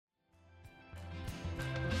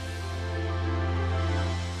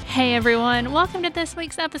Hey everyone, welcome to this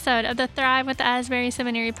week's episode of the Thrive with the Asbury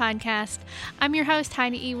Seminary podcast. I'm your host,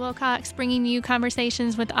 Heidi E. Wilcox, bringing you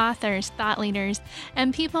conversations with authors, thought leaders,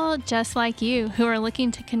 and people just like you who are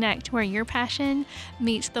looking to connect where your passion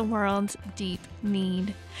meets the world's deep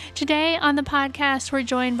need. Today on the podcast, we're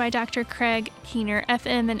joined by Dr. Craig Keener,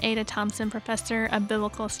 FM and Ada Thompson Professor of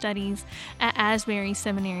Biblical Studies at Asbury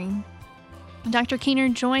Seminary. Dr. Keener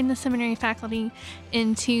joined the seminary faculty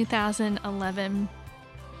in 2011.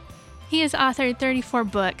 He has authored 34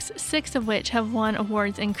 books, 6 of which have won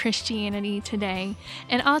awards in Christianity Today,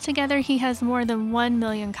 and altogether he has more than 1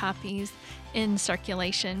 million copies in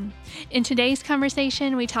circulation. In today's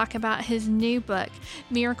conversation, we talk about his new book,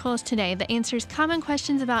 Miracles Today, that answers common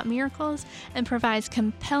questions about miracles and provides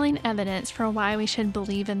compelling evidence for why we should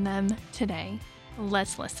believe in them today.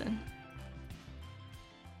 Let's listen.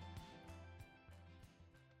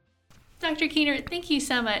 Dr. Keener, thank you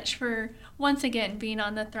so much for once again being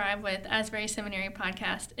on the Thrive with Asbury Seminary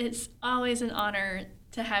podcast. It's always an honor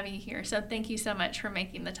to have you here, so thank you so much for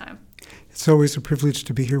making the time. It's always a privilege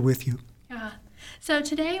to be here with you. So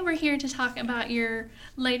today we're here to talk about your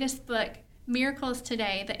latest book, Miracles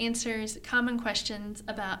Today, that answers common questions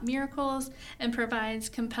about miracles and provides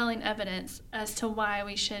compelling evidence as to why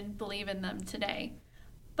we should believe in them today.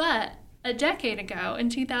 But a decade ago, in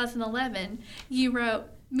 2011, you wrote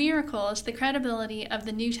Miracles, the Credibility of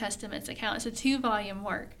the New Testament's Account. It's a 2-volume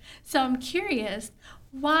work. So I'm curious,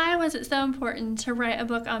 why was it so important to write a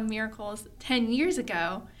book on miracles 10 years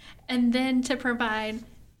ago and then to provide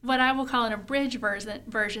what I will call an abridged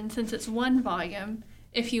version since it's 1 volume,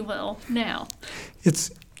 if you will, now? It's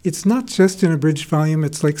not just an abridged volume.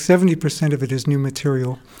 It's like 70% of it is new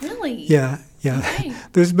material. Really? Yeah. Okay.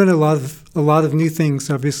 There's been a lot of new things,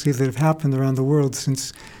 obviously, that have happened around the world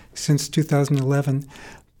since 2011.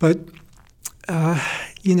 But,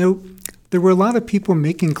 there were a lot of people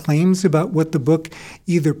making claims about what the book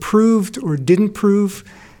either proved or didn't prove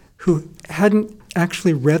who hadn't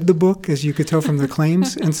actually read the book, as you could tell from their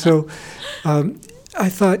claims. And so I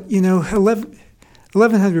thought,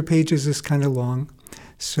 1,100 pages is kind of long.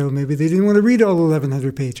 So maybe they didn't want to read all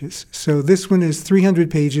 1,100 pages. So this one is 300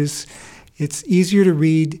 pages. It's easier to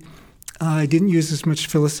read. I didn't use as much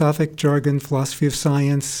philosophic jargon, philosophy of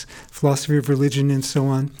science, philosophy of religion, and so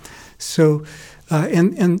on. So,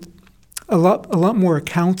 and a lot more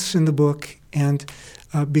accounts in the book. And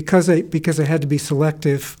because I had to be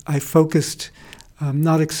selective, I focused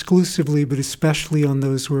not exclusively, but especially on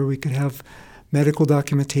those where we could have medical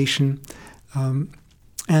documentation,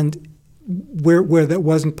 and where that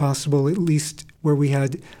wasn't possible, at least where we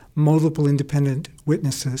had multiple independent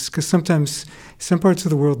witnesses, because sometimes some parts of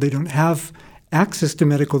the world they don't have access to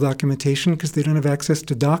medical documentation because they don't have access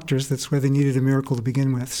to doctors. That's why they needed a miracle to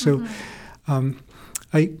begin with. So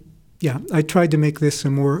I tried to make this a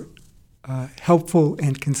more helpful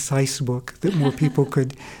and concise book that more people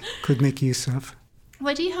could make use of.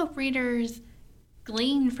 What do you hope readers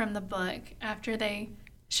glean from the book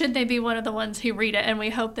should they be one of the ones who read it, and we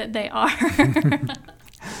hope that they are?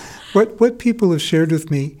 What people have shared with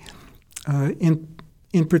me,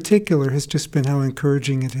 in particular, has just been how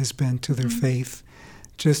encouraging it has been to their faith,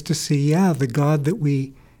 just to see, the God that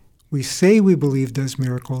we say we believe does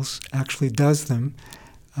miracles actually does them,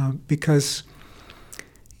 because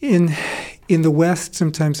in the West,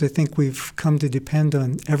 sometimes I think we've come to depend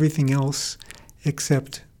on everything else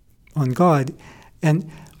except on God, and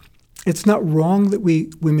it's not wrong that we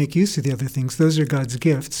make use of the other things. Those are God's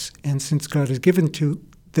gifts, and since God has given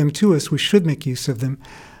them to us, we should make use of them,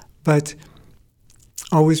 but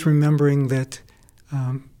always remembering that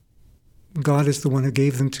God is the one who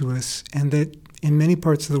gave them to us, and that in many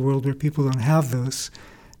parts of the world where people don't have those,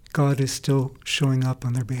 God is still showing up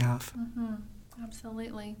on their behalf. Mm-hmm.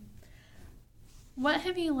 Absolutely. What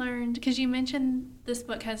have you learned, because you mentioned this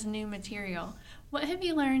book has new material, what have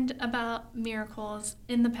you learned about miracles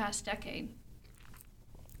in the past decade?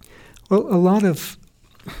 Well, a lot of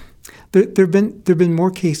There've been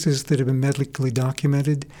more cases that have been medically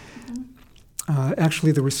documented.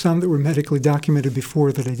 Actually, there were some that were medically documented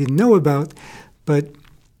before that I didn't know about, but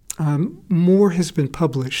more has been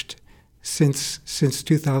published since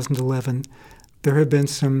 2011. There have been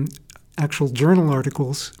some actual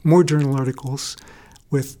more journal articles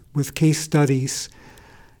with case studies,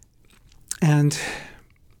 and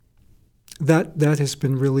that has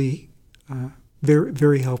been really very,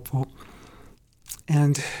 very helpful.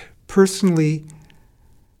 And personally,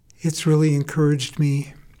 it's really encouraged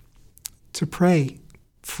me to pray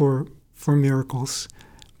for miracles,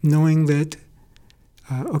 knowing that,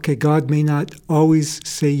 God may not always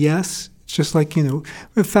say yes It's just like,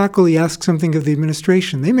 if faculty ask something of the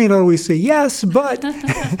administration, they may not always say yes, but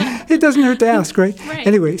it doesn't hurt to ask, right? Right.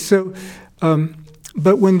 Anyway, so,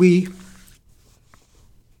 but when we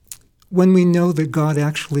know that God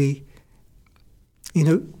actually,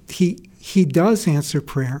 he does answer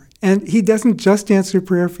prayer, and he doesn't just answer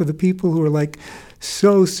prayer for the people who are like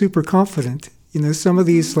so super confident. Some of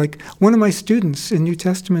these, like one of my students in New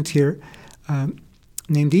Testament here,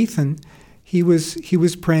 named Ethan, he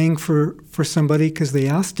was praying for somebody because they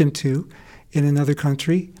asked him to in another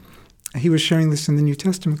country. He was sharing this in the New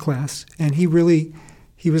Testament class, and he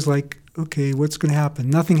was like, okay, what's going to happen?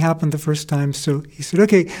 Nothing happened the first time, so he said,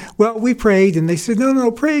 okay, well, we prayed, and they said,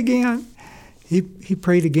 no, pray again. He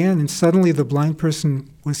prayed again, and suddenly the blind person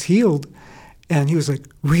was healed. And he was like,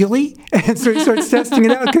 really? And so he starts testing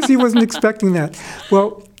it out because he wasn't expecting that.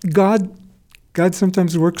 Well, God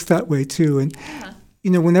sometimes works that way too. And,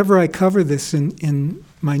 whenever I cover this in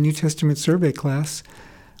my New Testament survey class,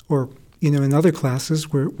 or, in other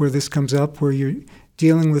classes where this comes up, where you're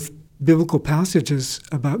dealing with biblical passages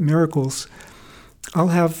about miracles, I'll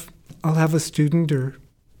have a student or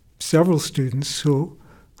several students who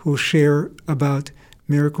share about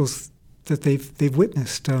miracles that they've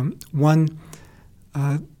witnessed. One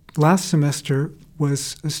last semester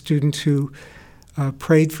was a student who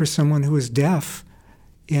prayed for someone who was deaf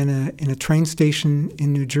in a train station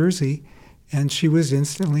in New Jersey, and she was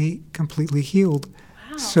instantly completely healed.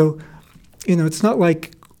 Wow. So, it's not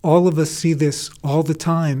like all of us see this all the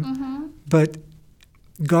time, but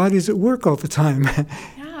God is at work all the time.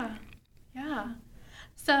 Yeah.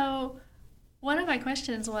 So one of my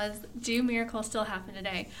questions was, do miracles still happen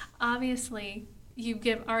today? Obviously, you've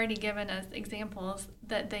already given us examples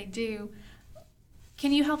that they do.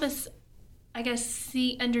 Can you help us,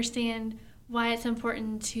 understand why it's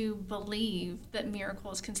important to believe that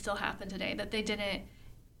miracles can still happen today, that they didn't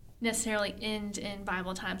necessarily end in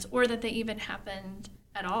Bible times, or that they even happened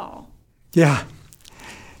at all? Yeah.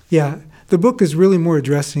 The book is really more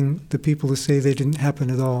addressing the people who say they didn't happen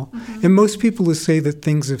at all. And most people who say that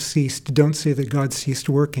things have ceased don't say that God ceased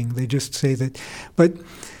working. They just say that, but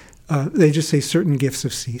they just say certain gifts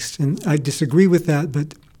have ceased. And I disagree with that,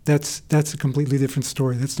 but that's a completely different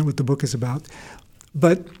story. That's not what the book is about.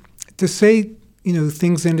 But to say,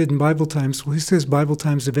 things ended in Bible times, well, who says Bible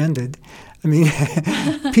times have ended? I mean,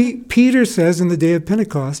 Peter says in the day of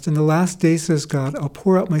Pentecost, in the last day, says God, I'll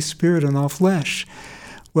pour out my spirit on all flesh.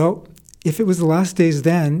 Well, if it was the last days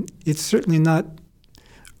then, it's certainly not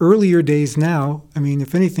earlier days now. I mean,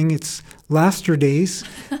 if anything, it's laster days,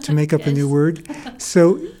 to make up a new word.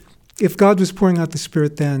 So if God was pouring out the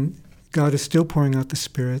Spirit then, God is still pouring out the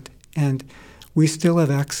Spirit, and we still have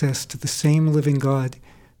access to the same living God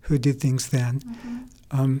who did things then.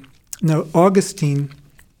 Now, Augustine,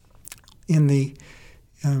 in the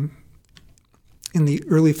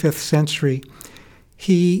early 5th century,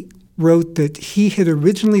 he wrote that he had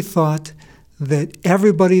originally thought that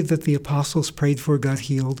everybody that the apostles prayed for got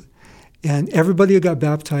healed, and everybody who got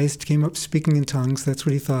baptized came up speaking in tongues. That's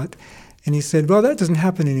what he thought. And he said, well, that doesn't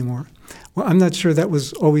happen anymore. Well, I'm not sure that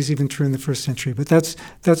was always even true in the first century, but that's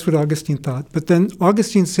what Augustine thought. But then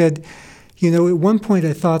Augustine said, at one point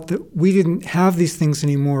I thought that we didn't have these things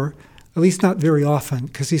anymore, at least not very often,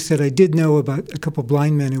 because he said, I did know about a couple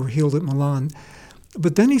blind men who were healed at Milan.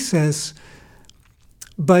 But then he says,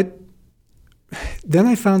 but then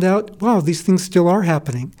I found out, wow, these things still are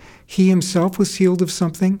happening. He himself was healed of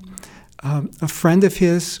something. A friend of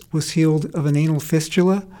his was healed of an anal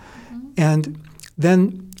fistula. And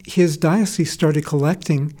then his diocese started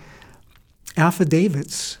collecting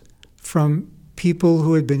affidavits from people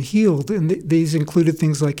who had been healed. And these included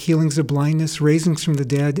things like healings of blindness, raisings from the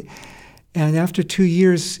dead. And after 2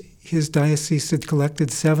 years, his diocese had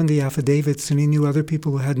collected 70 affidavits, and he knew other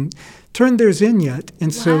people who hadn't turned theirs in yet.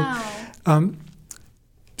 And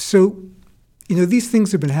these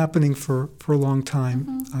things have been happening for a long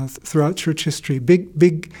time throughout church history.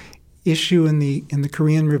 Big issue in the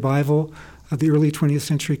Korean revival, the early 20th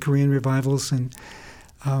century Korean revivals, and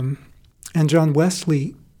John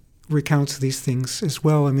Wesley recounts these things as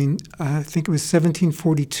well. I mean, I think it was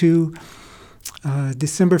 1742,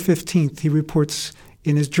 December 15th, he reports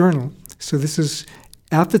in his journal. So this is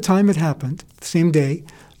at the time it happened, the same day.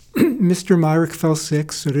 Mr. Myrick fell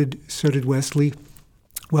sick, so did Wesley.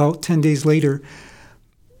 Well, 10 days later,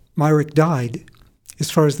 Myrick died, as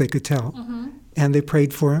far as they could tell. And they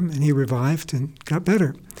prayed for him, and he revived and got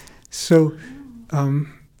better. So,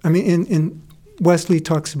 and Wesley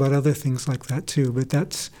talks about other things like that too, but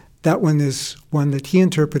that one is one that he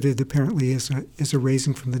interpreted apparently as a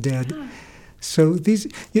raising from the dead. So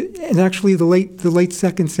and actually the late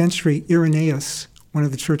 2nd century, Irenaeus one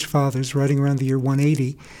of the church fathers, writing around the year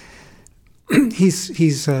 180.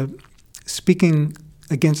 He's speaking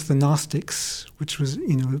against the Gnostics, which was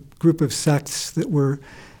a group of sects that were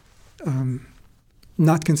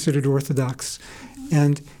not considered orthodox.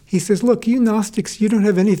 And he says, look, you Gnostics, you don't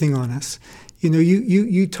have anything on us.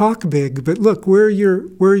 You talk big, but look, where are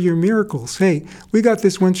your miracles? Hey, we got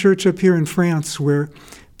this one church up here in France where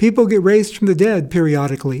people get raised from the dead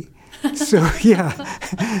periodically. So,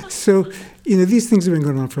 yeah. So, these things have been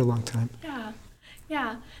going on for a long time.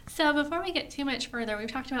 Yeah. So before we get too much further,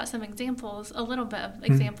 we've talked about some examples, a little bit of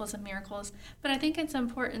examples of miracles, but I think it's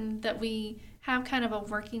important that we have kind of a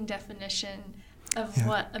working definition of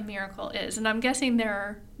what a miracle is. And I'm guessing there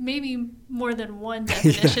are maybe more than one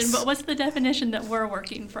definition, Yes. But what's the definition that we're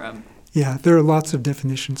working from? Yeah, there are lots of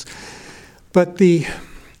definitions. But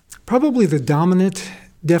probably the dominant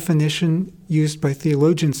definition used by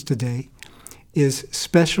theologians today is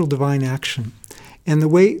special divine action. And the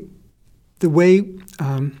way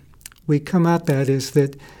we come at that is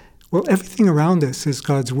that, well, everything around us is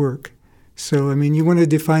God's work. So, you want to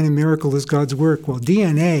define a miracle as God's work. Well,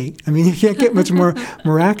 DNA, you can't get much more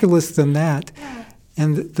miraculous than that.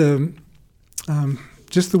 And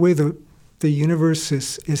just the way the universe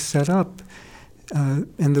is set up,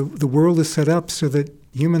 and the world is set up so that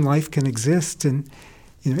human life can exist, and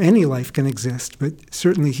any life can exist, but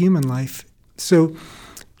certainly human life. So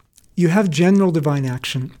you have general divine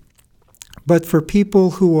action. But for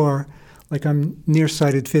people who are, like I'm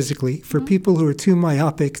nearsighted physically, for people who are too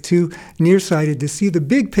myopic, too nearsighted to see the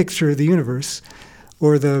big picture of the universe,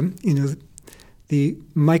 or the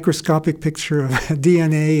microscopic picture of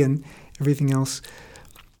DNA and everything else,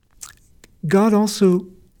 God also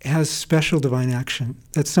has special divine action.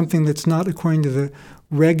 That's something that's not according to the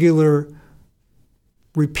regular,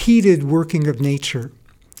 repeated working of nature,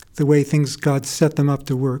 the way God set them up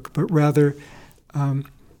to work, but rather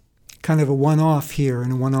kind of a one-off here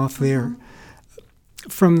and a one-off there.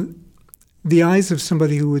 From the eyes of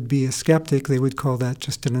somebody who would be a skeptic, they would call that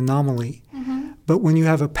just an anomaly. But when you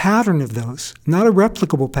have a pattern of those, not a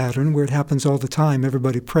replicable pattern where it happens all the time,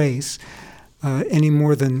 everybody prays, any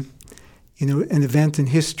more than an event in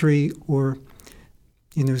history or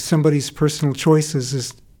somebody's personal choices,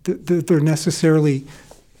 is they're necessarily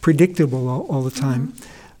predictable all the time.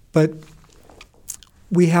 But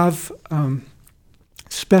we have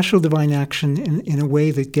special divine action in a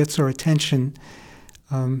way that gets our attention,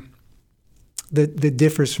 that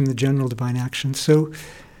differs from the general divine action. So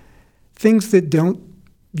things that don't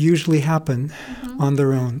usually happen on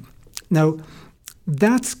their own. Now,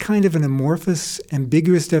 that's kind of an amorphous,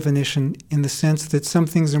 ambiguous definition in the sense that some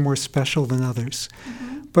things are more special than others.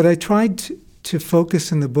 But I tried to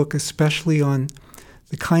focus in the book especially on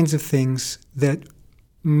the kinds of things that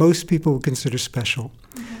most people would consider special.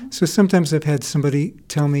 So sometimes I've had somebody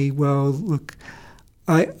tell me, well, look,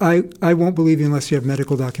 I won't believe you unless you have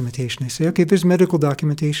medical documentation. I say, okay, there's medical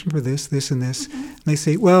documentation for this, this, and this. And they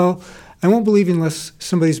say, well, I won't believe you unless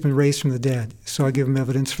somebody's been raised from the dead. So I give them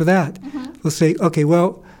evidence for that. They'll say, no,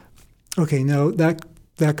 that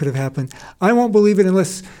could have happened. I won't believe it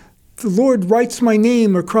unless the Lord writes my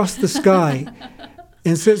name across the sky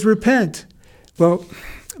and says, repent. Well,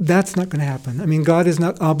 that's not going to happen. God is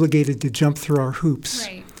not obligated to jump through our hoops.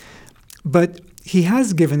 Right. But he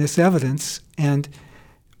has given us evidence, and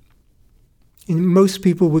most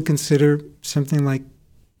people would consider something like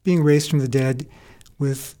being raised from the dead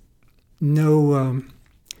with nothing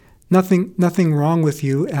wrong with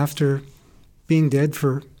you after being dead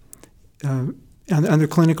for under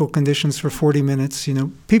clinical conditions for 40 minutes.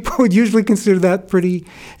 People would usually consider that pretty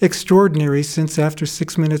extraordinary, since after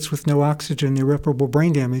 6 minutes with no oxygen, irreparable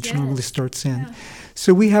brain damage normally starts in. Yeah.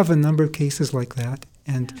 So we have a number of cases like that,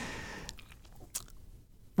 and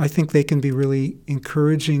I think they can be really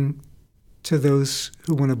encouraging to those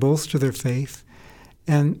who want to bolster their faith,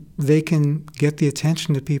 and they can get the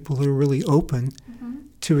attention to people who are really open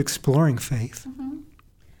to exploring faith.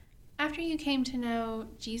 After you came to know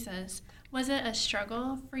Jesus, was it a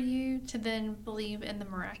struggle for you to then believe in the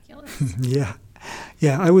miraculous? Yeah.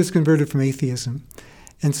 I was converted from atheism.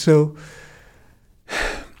 And so,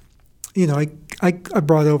 I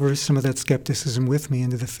brought over some of that skepticism with me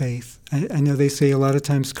into the faith. I know they say a lot of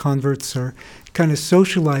times converts are kind of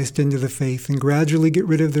socialized into the faith and gradually get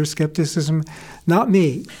rid of their skepticism. Not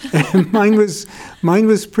me. Mine was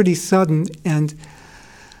pretty sudden, and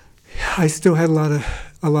I still had a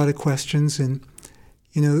lot of questions, and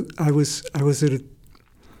I was at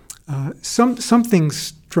some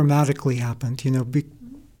things dramatically happened.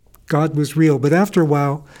 God was real, but after a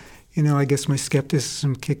while, I guess my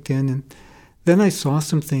skepticism kicked in, and then I saw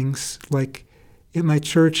some things like at my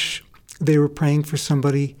church. they were praying for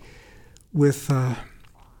somebody with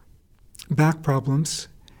back problems,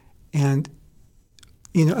 and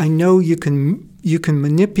I know you can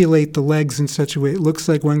manipulate the legs in such a way it looks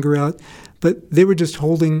like one grew out, but they were just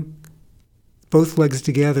holding both legs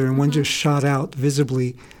together, and one just shot out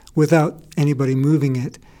visibly without anybody moving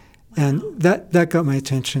it, and that got my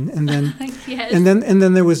attention. And then Yes. and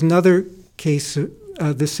then there was another case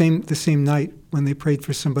the same night when they prayed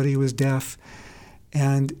for somebody who was deaf,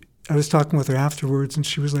 and I was talking with her afterwards, and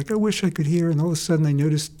she was like, "I wish I could hear." And all of a sudden, I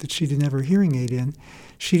noticed that she didn't have her hearing aid in.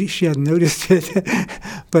 She hadn't noticed it,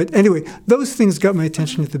 but anyway, those things got my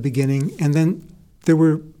attention at the beginning, and then there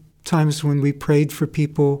were times when we prayed for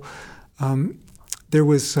people. There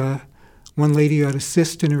was one lady who had a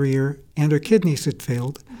cyst in her ear, and her kidneys had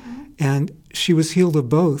failed, and she was healed of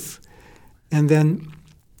both. And then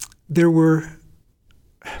there were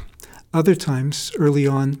other times early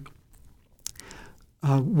on.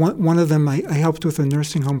 One of them, I helped with a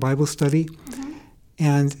nursing home Bible study,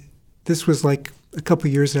 and this was like a couple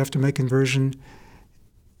years after my conversion.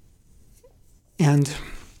 And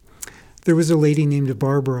there was a lady named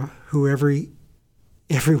Barbara who every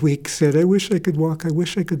week said, "I wish I could walk, I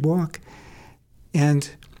wish I could walk." And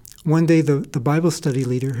one day the Bible study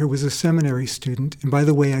leader, who was a seminary student, and by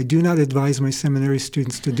the way, I do not advise my seminary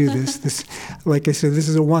students to do this. This, like I said, this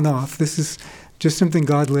is a one-off. This is just something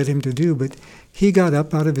God led him to do. But he got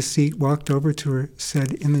up out of his seat, walked over to her,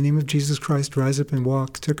 said, "In the name of Jesus Christ, rise up and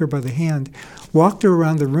walk," took her by the hand, walked her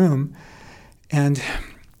around the room. And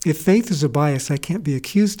if faith is a bias, I can't be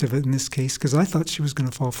accused of it in this case, because I thought she was going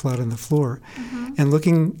to fall flat on the floor. And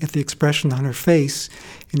looking at the expression on her face,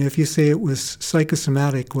 if you say it was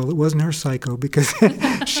psychosomatic, well, it wasn't her psycho, because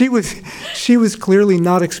she was clearly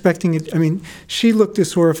not expecting it. I mean, she looked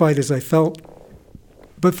as horrified as I felt.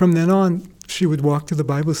 But from then on, she would walk to the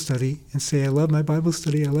Bible study and say, "I love my Bible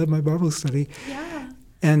study, I love my Bible study." Yeah.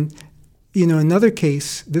 And, another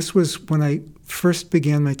case, this was when I first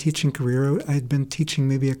began my teaching career. I had been teaching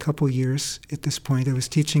maybe a couple years at this point. I was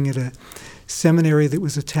teaching at a seminary that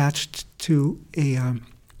was attached to a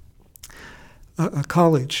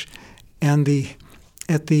college. And there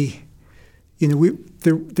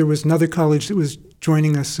was another college that was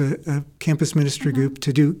joining us, a campus ministry group,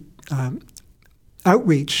 to do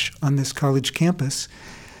outreach on this college campus.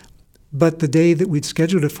 But the day that we'd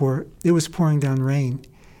scheduled it for, it was pouring down rain,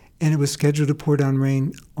 and it was scheduled to pour down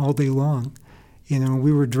rain all day long.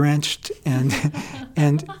 We were drenched, and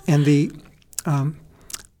a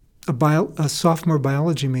sophomore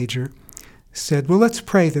biology major said, "Well, let's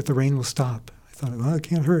pray that the rain will stop." I thought, well, it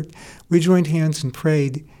can't hurt. We joined hands and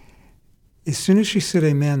prayed. As soon as she said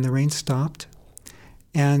amen, the rain stopped,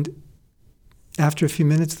 and after a few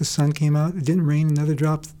minutes, the sun came out. It didn't rain another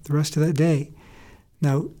drop the rest of that day.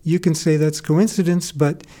 Now, you can say that's coincidence,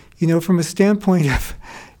 but, from a standpoint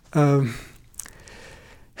of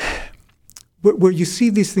where you see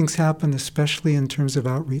these things happen, especially in terms of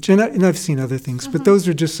outreach, and I've seen other things, but those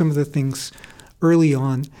are just some of the things early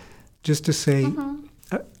on, just to say,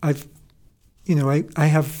 I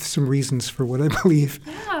have some reasons for what I believe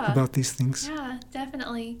about these things. Yeah,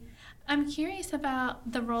 definitely. I'm curious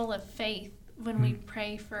about the role of faith when we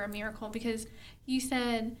pray for a miracle, because you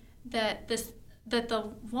said that the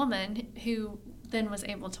woman who then was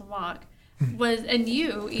able to walk was, and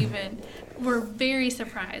you even were very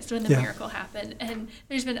surprised when the miracle happened. And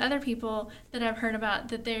there's been other people that I've heard about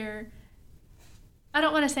that they're, I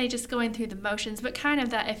don't want to say just going through the motions, but kind of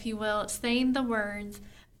that, if you will, saying the words,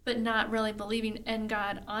 but not really believing, and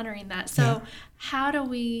God honoring that. So how do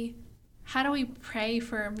we pray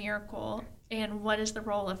for a miracle, and what is the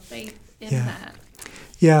role of faith in that?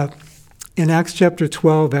 Yeah. In Acts chapter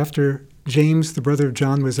 12, after James, the brother of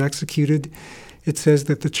John, was executed, it says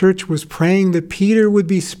that the church was praying that Peter would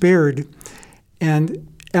be spared. And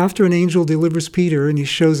after an angel delivers Peter, and he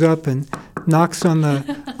shows up and knocks on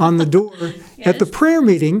the door at the prayer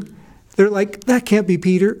meeting, they're like, "That can't be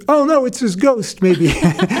Peter. Oh, no, it's his ghost, maybe."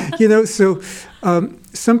 So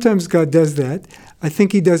sometimes God does that. I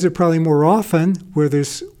think he does it probably more often where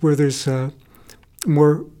there's a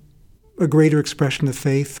greater expression of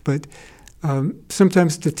faith, but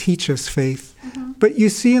sometimes to teach us faith. But you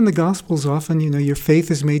see in the Gospels often, your faith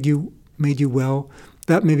has made you well.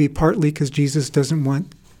 That may be partly because Jesus doesn't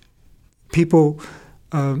want people.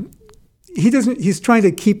 He's trying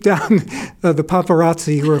to keep down the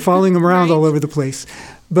paparazzi who are following him around all over the place.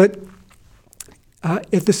 But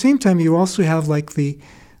at the same time, you also have like the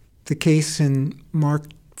case in Mark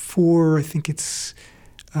 4, I think it's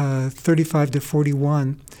 35 to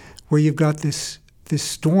 41, where you've got this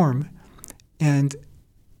storm, and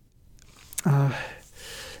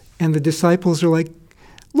the disciples are like,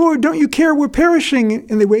 Lord, don't you care? We're perishing.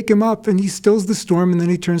 And they wake him up, and he stills the storm, and then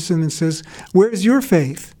he turns to them and says, where's your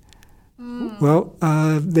faith? Well,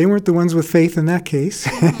 they weren't the ones with faith in that case.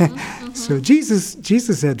 So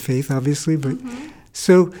Jesus had faith, obviously. But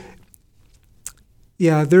so,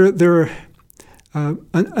 yeah, there are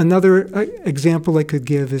another example I could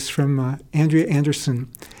give is from Andrea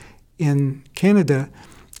Anderson in Canada.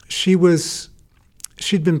 She'd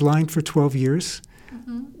been blind for 12 years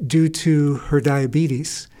due to her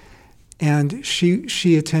diabetes. And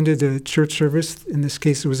she attended a church service. In this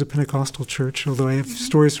case, it was a Pentecostal church, although I have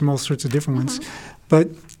stories from all sorts of different ones. But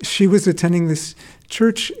she was attending this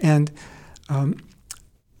church, and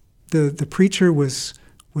the preacher was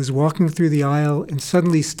walking through the aisle and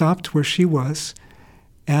suddenly stopped where she was.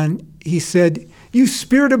 And he said, "You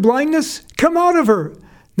spirit of blindness, come out of her."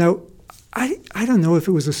 Now, I don't know if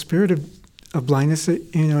it was a spirit of blindness.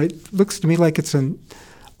 It looks to me like it's an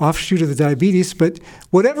offshoot of the diabetes, but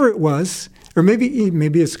whatever it was, or maybe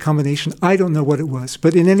it's a combination, I don't know what it was.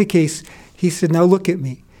 But in any case, he said, "Now look at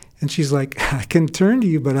me." And she's like, "I can turn to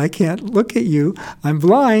you, but I can't look at you. I'm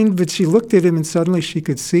blind." But she looked at him, and suddenly she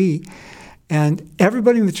could see. And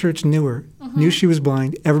everybody in the church knew her, knew she was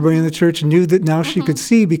blind. Everybody in the church knew that now she could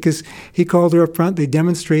see because he called her up front. They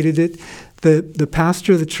demonstrated it. The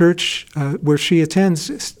pastor of the church where she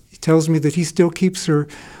attends tells me that he still keeps her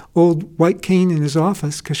old white cane in his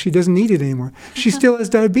office because she doesn't need it anymore. She still has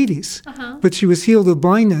diabetes, but she was healed of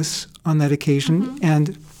blindness on that occasion,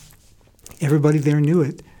 and everybody there knew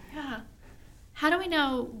it. Yeah. How do we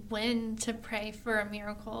know when to pray for a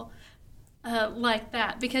miracle like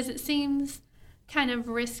that? Because it seems kind of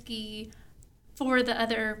risky for the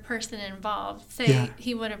other person involved. Say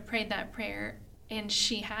he would have prayed that prayer and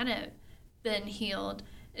she hadn't been healed.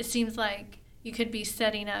 It seems like you could be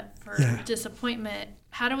setting up for disappointment.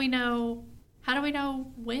 How do we know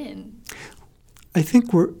when? I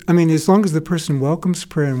think as long as the person welcomes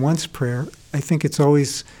prayer and wants prayer, I think it's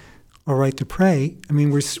always all right to pray. I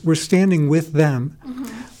mean, we're standing with them.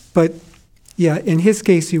 But yeah, in his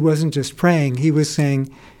case, he wasn't just praying. He was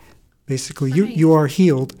saying, basically, you are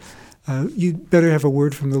healed. You better have a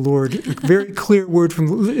word from the Lord, a very clear word from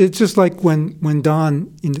the Lord. It's just like when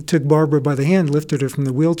Don took Barbara by the hand, lifted her from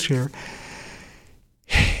the wheelchair.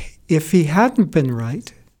 If he hadn't been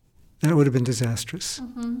right, that would have been disastrous.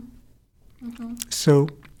 So,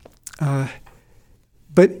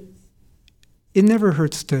 but it never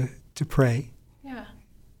hurts to pray. Yeah.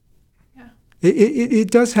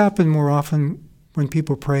 It does happen more often when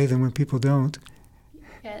people pray than when people don't.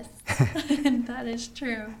 Yes, that is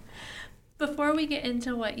true. Before we get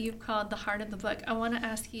into what you've called the heart of the book, I want to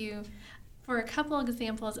ask you for a couple of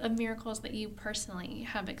examples of miracles that you personally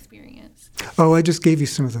have experienced. Oh, I just gave you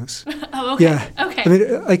some of those. Oh, okay. Yeah. Okay. I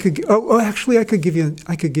mean, I could. Actually, I could give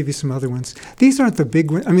you some other ones. These aren't the big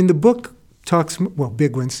ones. I mean, the book talks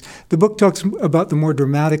big ones. The book talks about the more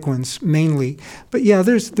dramatic ones mainly. But yeah,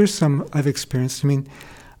 there's some I've experienced. I mean,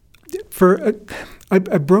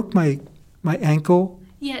 I broke my ankle.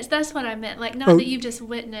 Yes, that's what I meant. Like not that you've just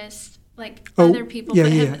witnessed other people,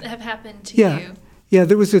 but have happened to you. Yeah,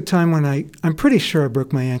 there was a time when I'm pretty sure I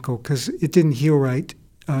broke my ankle because it didn't heal right.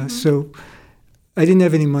 So I didn't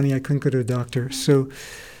have any money. I couldn't go to a doctor. So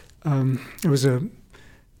I was a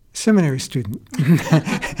seminary student.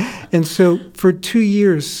 And so for 2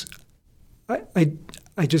 years, I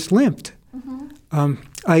just limped.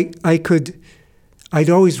 I'd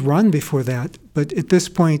always run before that, but at this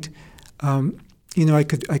point, I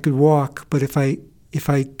could walk. But if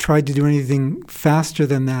I tried to do anything faster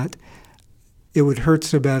than that, it would hurt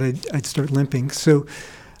so bad I'd start limping. So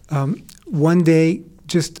one day,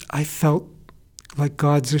 I felt like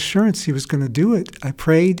God's assurance He was going to do it. I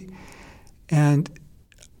prayed and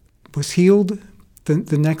was healed.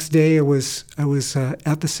 The next day, I was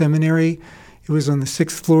at the seminary. It was on the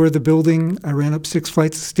 6th floor of the building. I ran up 6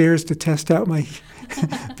 flights of stairs to test out my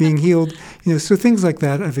being healed. So things like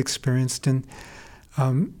that I've experienced, and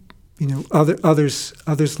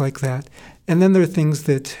others like that. And then there are things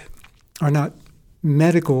that are not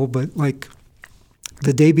medical, but like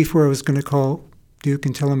the day before I was going to call Duke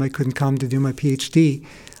and tell him I couldn't come to do my PhD,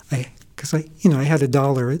 because I had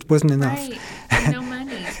 $1. It wasn't enough. Right. No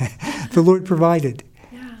money. The Lord provided.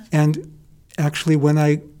 Yeah. And actually, when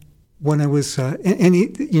I was,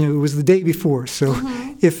 it was the day before. So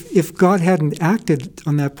if God hadn't acted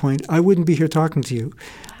on that point, I wouldn't be here talking to you.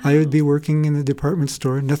 Wow. I would be working in a department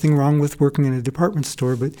store. Nothing wrong with working in a department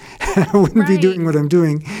store, but I wouldn't be doing what I'm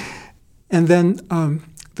doing. And then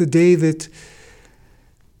the day that,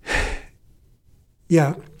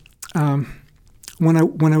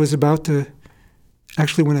 when I was about to,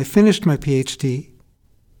 actually when I finished my PhD,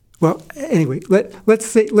 Well, anyway, let's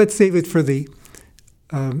save it for the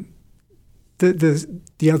other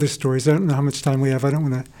stories. I don't know how much time we have. I don't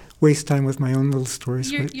want to waste time with my own little stories.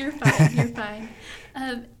 You're fine. You're fine.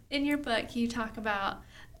 In your book, you talk about,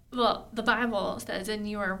 well, the Bible says, and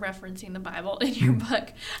you are referencing the Bible in your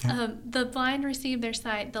book, the blind receive their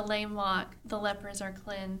sight, the lame walk, the lepers are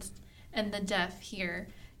cleansed, and the deaf hear.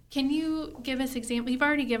 Can you give us examples? You've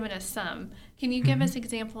already given us some. Can you give us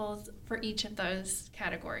examples for each of those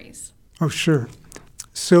categories? Oh, sure.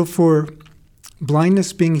 So for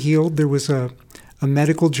blindness being healed, there was a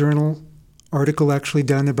medical journal article actually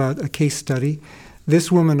done about a case study.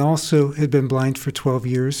 This woman also had been blind for 12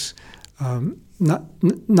 years.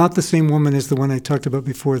 Not the same woman as the one I talked about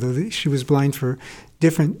before, though. She was blind for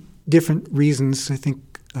different reasons. I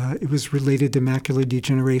think it was related to macular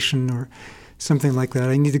degeneration or something like that.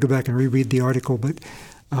 I need to go back and reread the article, but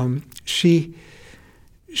she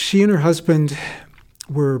and her husband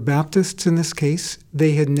were Baptists in this case.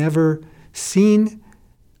 They had never seen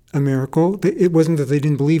a miracle. It wasn't that they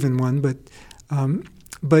didn't believe in one,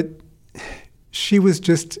 but she was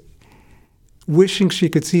just wishing she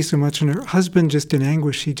could see so much, and her husband, just in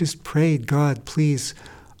anguish, he just prayed, God, please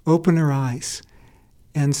open her eyes.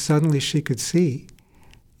 And suddenly she could see.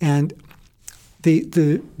 And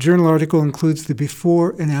the journal article includes the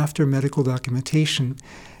before and after medical documentation.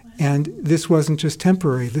 And this wasn't just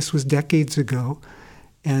temporary. This was decades ago.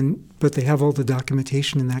 But they have all the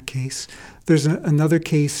documentation in that case. There's another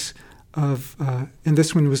case of, and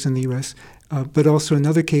this one was in the U.S., but also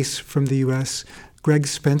another case from the U.S., Greg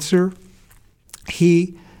Spencer.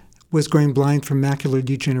 He was going blind from macular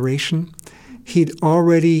degeneration. He'd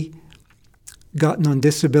already gotten on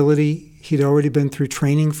disability. He'd already been through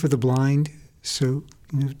training for the blind, so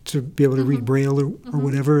to be able to read Braille or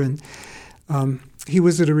whatever. And he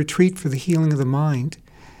was at a retreat for the healing of the mind,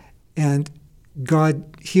 and God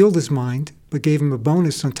healed his mind, but gave him a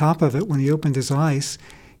bonus on top of it. When he opened his eyes,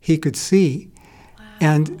 he could see. Wow.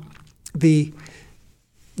 And the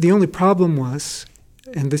only problem was,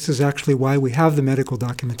 and this is actually why we have the medical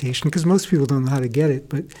documentation, because most people don't know how to get it,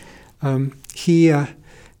 but he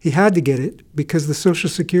had to get it because the Social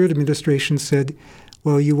Security Administration said,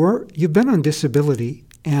 well, you've been on disability,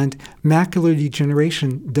 and macular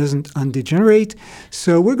degeneration doesn't undegenerate,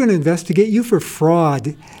 so we're going to investigate you for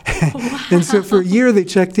fraud. Wow. And so for a year they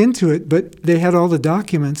checked into it, but they had all the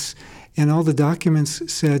documents, and all the documents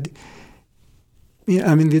said,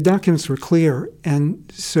 the documents were clear. And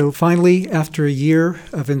so finally, after a year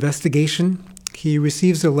of investigation, he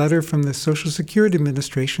receives a letter from the Social Security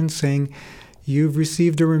Administration saying, you've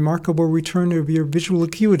received a remarkable return of your visual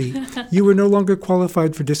acuity. You were no longer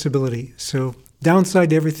qualified for disability. So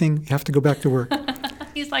downside to everything, you have to go back to work.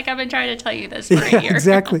 He's like, I've been trying to tell you this for a year.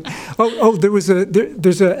 Exactly.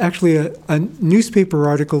 There's actually a newspaper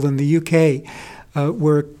article in the UK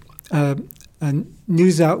where a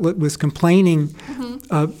news outlet was complaining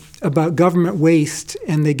about government waste,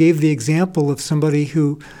 and they gave the example of somebody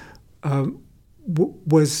who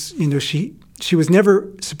was, she was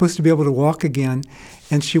never supposed to be able to walk again,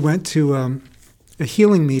 and she went to a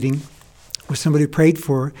healing meeting where somebody prayed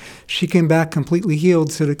for her. She came back completely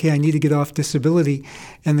healed, said, okay, I need to get off disability.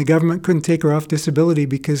 And the government couldn't take her off disability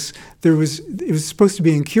because it was supposed to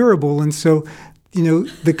be incurable. And so,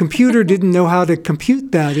 the computer didn't know how to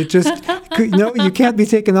compute that. It just, you can't be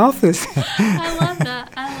taken off this. I love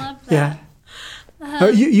that. Yeah.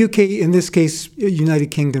 UK, in this case, United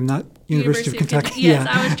Kingdom, not University of Kentucky. Yes,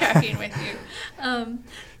 I was tracking with you.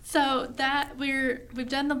 So that we've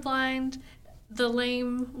done the blind, the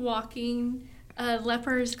lame walking,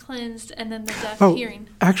 lepers cleansed, and then the deaf hearing.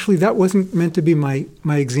 Actually, that wasn't meant to be my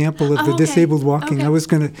example of the disabled walking. Okay. I was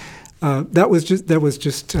going to.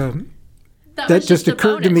 That just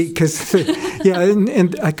occurred to me because,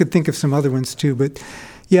 and I could think of some other ones too. But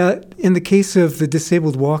in the case of the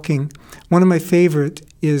disabled walking, one of my favorite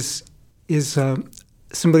is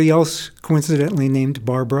somebody else coincidentally named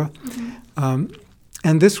Barbara, and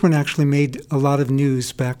this one actually made a lot of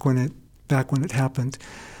news back when it happened.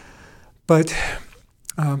 But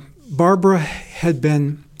Barbara had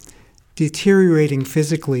been deteriorating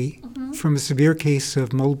physically from a severe case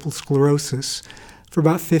of multiple sclerosis for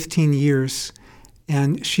about 15 years.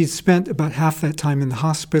 And she'd spent about half that time in the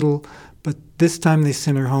hospital, but this time they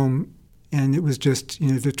sent her home, and it was just,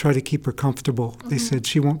 to try to keep her comfortable. They said,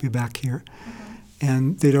 she won't be back here.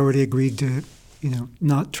 And they'd already agreed to,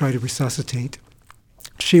 not try to resuscitate.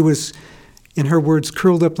 She was, in her words,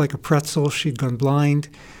 curled up like a pretzel. She'd gone blind.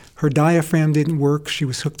 Her diaphragm didn't work. She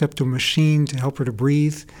was hooked up to a machine to help her to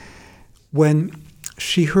breathe. When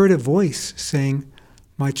she heard a voice saying,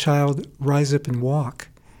 my child, rise up and walk.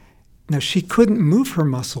 Now, she couldn't move her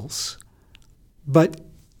muscles, but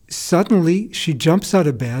suddenly she jumps out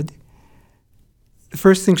of bed. The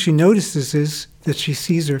first thing she notices is that she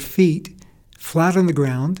sees her feet flat on the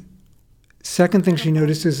ground. Second thing she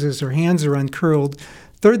notices is her hands are uncurled.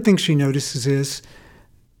 Third thing she notices is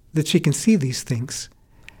that she can see these things.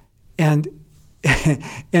 And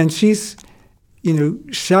and she's,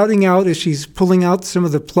 shouting out as she's pulling out some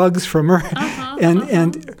of the plugs from her.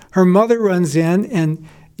 And her mother runs in and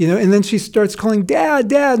then she starts calling, "Dad,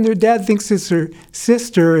 Dad," and her dad thinks it's her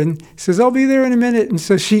sister and says, "I'll be there in a minute." And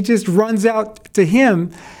so she just runs out to him.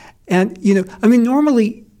 And,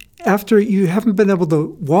 normally after you haven't been able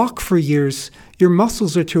to walk for years, your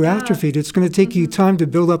muscles are too atrophied. It's going to take you time to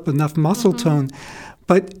build up enough muscle tone.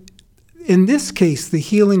 But in this case, the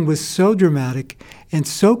healing was so dramatic and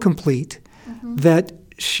so complete that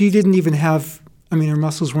she didn't even have, her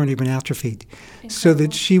muscles weren't even atrophied. Incredible. So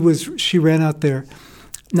that she ran out there.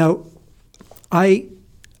 Now, I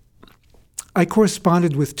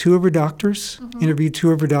corresponded with two of her doctors, interviewed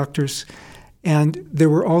two of her doctors, and there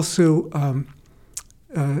were also,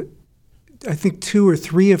 I think 2 or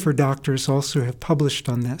 3 of her doctors also have published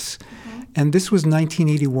on this. And this was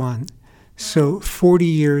 1981. So 40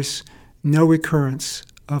 years, no recurrence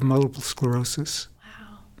of multiple sclerosis.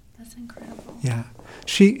 Wow, that's incredible. Yeah.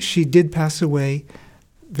 She did pass away,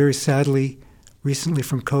 very sadly, recently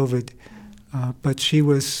from COVID. But she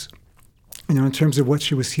was, in terms of what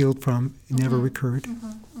she was healed from, it never recurred.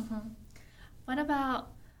 What about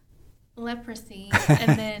leprosy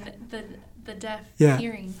and then the deaf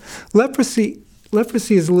hearing? Leprosy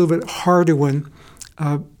is a little bit harder one,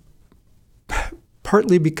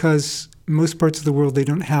 partly because in most parts of the world they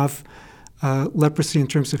don't have leprosy in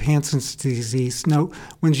terms of Hansen's disease. Now,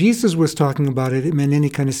 when Jesus was talking about it, it meant any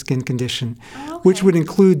kind of skin condition, which would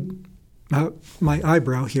include my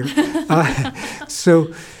eyebrow here.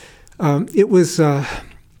 So it was a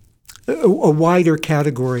wider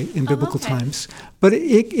category in biblical times. But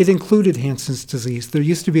it included Hansen's disease. There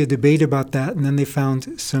used to be a debate about that, and then they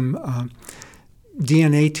found some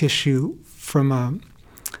DNA tissue from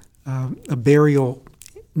a burial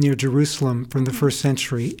near Jerusalem from the first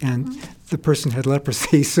century, and the person had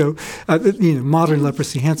leprosy. So, modern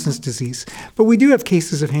leprosy, Hansen's disease. But we do have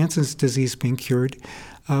cases of Hansen's disease being cured.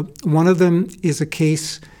 One of them is a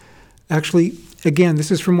case, actually, again,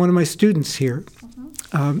 this is from one of my students here.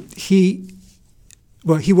 He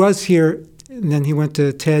was here, and then he went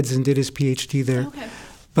to TEDS and did his PhD there.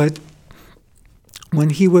 But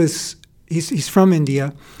when he's from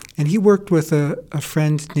India, and he worked with a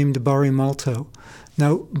friend named Bari Malto.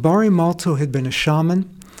 Now, Bari Malto had been a shaman,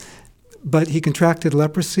 but he contracted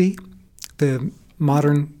leprosy, the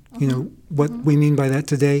modern, what we mean by that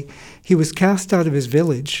today. He was cast out of his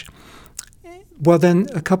village. Well, then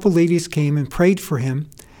a couple ladies came and prayed for him.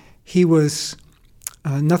 He was,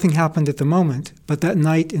 nothing happened at the moment, but that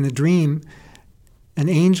night in a dream, an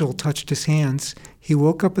angel touched his hands. He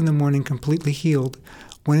woke up in the morning completely healed,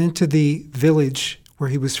 went into the village where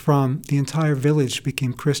he was from. The entire village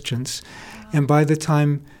became Christians. Wow. And by the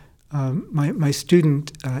time my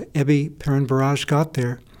student, Ebi Paran-Baraj, got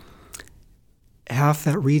there, half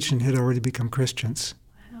that region had already become Christians.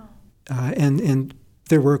 Wow. And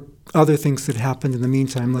there were other things that happened in the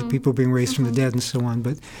meantime, like people being raised from the dead and so on.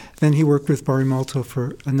 But then he worked with Bari Malto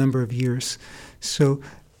for a number of years. So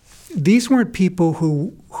these weren't people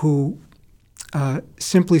who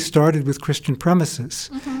simply started with Christian premises.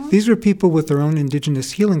 These were people with their own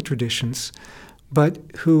indigenous healing traditions, but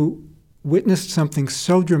who witnessed something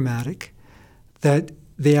so dramatic that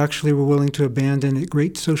they actually were willing to abandon at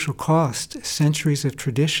great social cost centuries of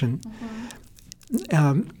tradition.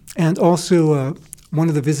 And also, one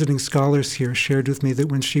of the visiting scholars here shared with me that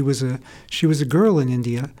when she was a girl in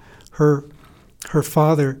India, her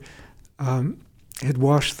father had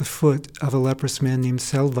washed the foot of a leprous man named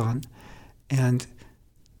Selvan, and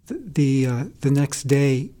the next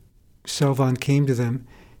day, Selvan came to them.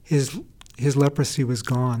 His leprosy was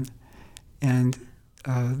gone, and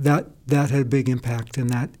that had a big impact in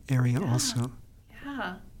that area also.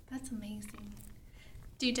 Yeah, that's amazing.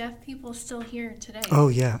 Do deaf people still hear today? Oh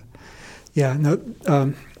yeah. No,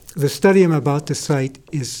 the study I'm about to cite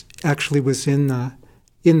was in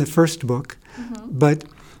the first book, but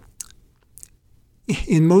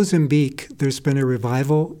in Mozambique, there's been a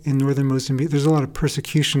revival in northern Mozambique. There's a lot of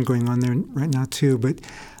persecution going on there right now too, but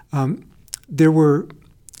there were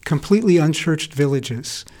completely unchurched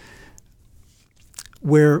villages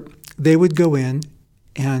where they would go in,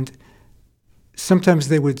 and sometimes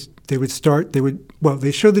they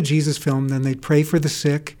show the Jesus film, then they'd pray for the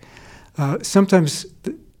sick. Sometimes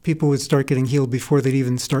people would start getting healed before they'd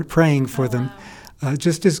even start praying for them.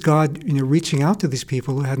 just as God, reaching out to these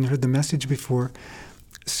people who hadn't heard the message before,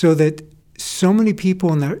 so that so many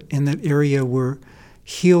people in that area were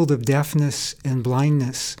healed of deafness and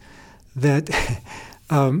blindness that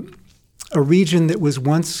a region that was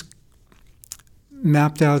once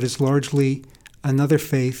mapped out as largely another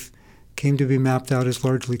faith came to be mapped out as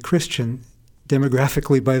largely Christian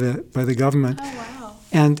demographically by the government. Oh, wow.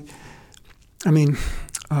 And I mean,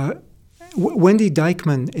 Wendy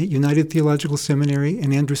Dykeman at United Theological Seminary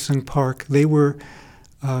and Anderson Park, they were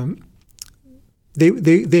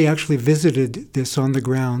they actually visited this on the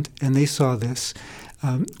ground, and they saw this.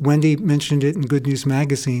 Wendy mentioned it in Good News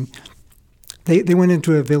Magazine. They went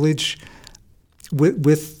into a village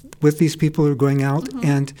with these people who were going out,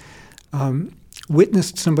 and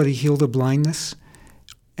witnessed somebody healed of blindness.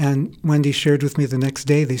 And Wendy shared with me the next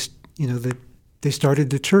day they started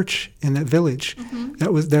the church in that village.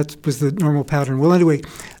 That was the normal pattern. Well, anyway,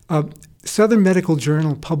 Southern Medical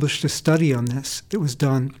Journal published a study on this that was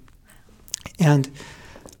done, and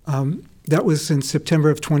that was in September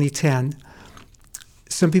of 2010.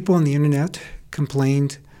 Some people on the internet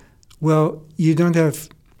complained, well, you don't have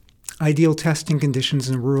ideal testing conditions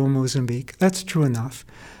in rural Mozambique. That's true enough.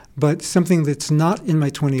 But something that's not in my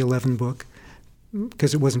 2011 book,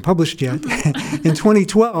 because it wasn't published yet, in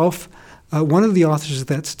 2012, one of the authors of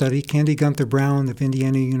that study, Candy Gunther Brown of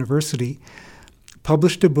Indiana University,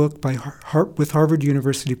 published a book with Harvard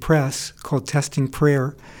University Press called Testing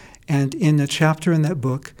Prayer. And in a chapter in that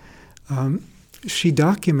book, she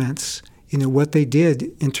documents what they did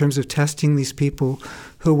in terms of testing these people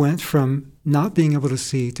who went from not being able to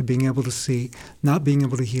see to being able to see, not being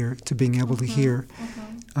able to hear to being able to hear.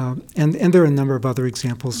 And there are a number of other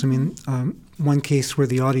examples. I mean, one case where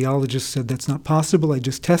the audiologist said, that's not possible. I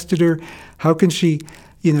just tested her. How can she,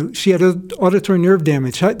 she had auditory nerve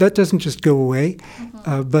damage. That doesn't just go away.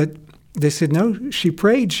 But they said, no, she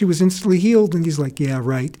prayed. She was instantly healed. And he's like, yeah,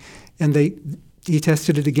 right. And he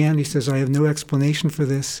tested it again. He says, I have no explanation for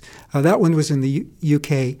this. That one was in the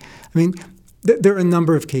UK. I mean, there are a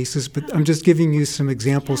number of cases, but I'm just giving you some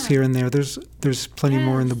examples here and there. There's plenty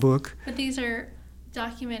more in the book. But these are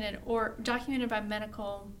documented by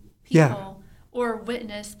medical people or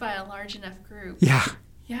witnessed by a large enough group.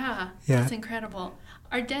 Yeah, that's incredible.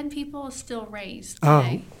 Are dead people still raised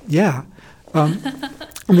today? Yeah. I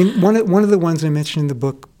mean, one of the ones I mentioned in the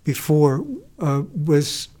book before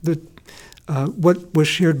was what was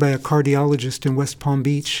shared by a cardiologist in West Palm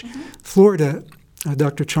Beach, Florida.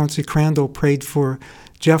 Dr. Chauncey Crandall prayed for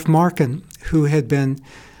Jeff Markin, who had been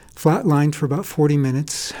flatlined for about 40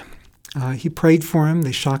 minutes. He prayed for him.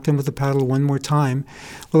 They shocked him with a paddle one more time.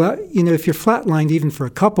 Well, if you're flatlined even for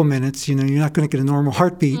a couple minutes, you're not going to get a normal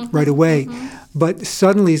heartbeat right away. But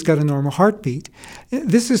suddenly he's got a normal heartbeat.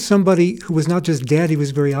 This is somebody who was not just dead. He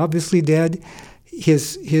was very obviously dead.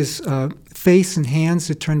 His face and hands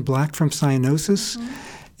had turned black from cyanosis.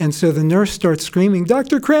 And so the nurse starts screaming,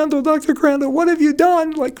 Dr. Crandall, what have you done?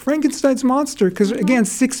 Like Frankenstein's monster. Because, again,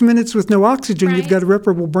 6 minutes with no oxygen, you've got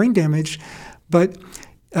irreparable brain damage. But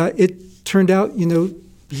it turned out,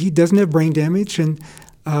 he doesn't have brain damage. And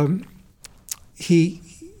he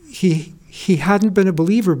hadn't been a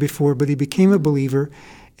believer before, but he became a believer.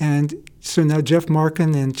 And so now Jeff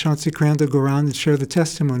Markin and Chauncey Crandall go around and share the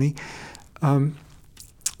testimony. Now,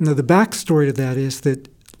 the backstory to that is that,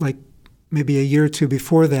 like, maybe a year or two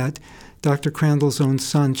before that, Dr. Crandall's own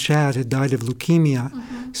son, Chad, had died of leukemia.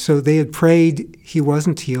 So they had prayed. He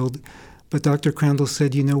wasn't healed. But Dr. Crandall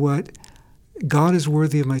said, you know what? God is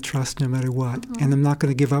worthy of my trust no matter what. And I'm not going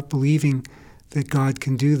to give up believing that God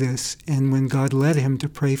can do this. And when God led him to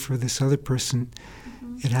pray for this other person,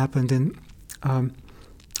 it happened. And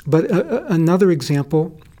but another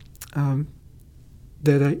example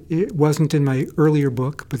it wasn't in my earlier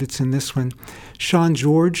book, but it's in this one. Sean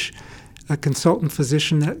George, a consultant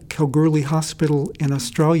physician at Kalgoorlie Hospital in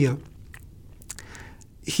Australia,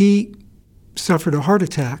 he suffered a heart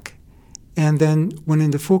attack and then went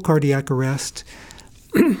into full cardiac arrest.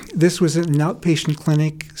 This was in an outpatient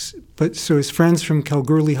clinic, but so his friends from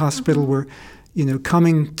Kalgoorlie Hospital were,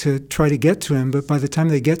 coming to try to get to him. But by the time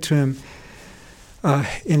they get to him,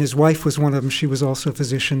 and his wife was one of them, she was also a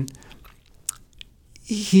physician,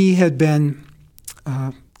 he had been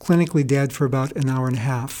clinically dead for about an hour and a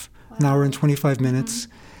half. An hour and 25 minutes.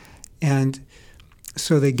 And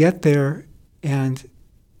so they get there, and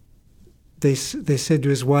they said to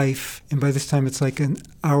his wife, and by this time it's like an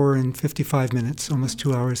hour and 55 minutes, almost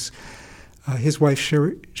 2 hours. His wife,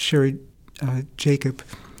 Sherry Jacob,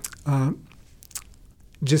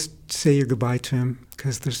 just say your goodbye to him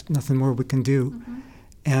because there's nothing more we can do.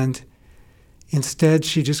 And instead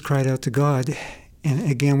she just cried out to God. And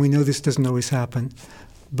again, we know this doesn't always happen.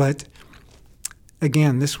 But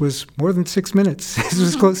again, this was more than 6 minutes. This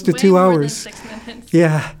was close to 2 hours. More than 6 minutes.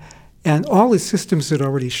 Yeah. And all his systems had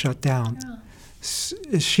already shut down.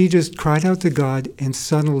 Yeah. She just cried out to God, and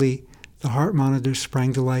suddenly the heart monitor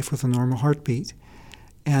sprang to life with a normal heartbeat.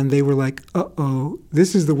 And they were like, uh-oh,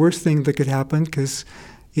 this is the worst thing that could happen because,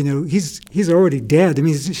 he's already dead. I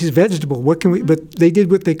mean, she's vegetable. What can we? But they did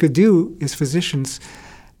what they could do as physicians.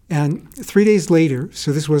 And 3 days later,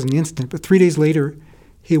 so this wasn't instant, but 3 days later,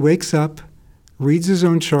 he wakes up, reads his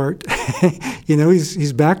own chart.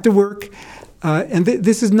 He's back to work. And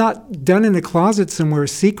this is not done in a closet somewhere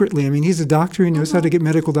secretly. I mean, he's a doctor. He knows how to get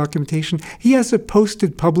medical documentation. He has it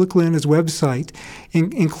posted publicly on his website,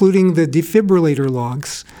 including the defibrillator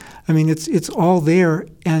logs. I mean, it's all there.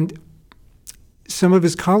 And some of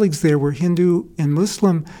his colleagues there were Hindu and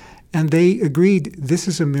Muslim, and they agreed this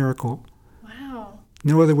is a miracle. Wow.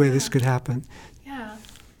 No other way this could happen. Yeah.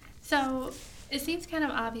 So it seems kind of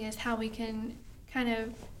obvious how we can kind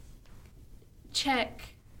of check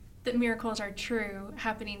that miracles are true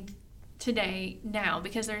happening today, now,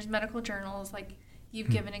 because there's medical journals like you've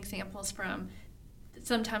given examples from.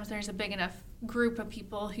 Sometimes there's a big enough group of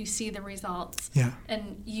people who see the results,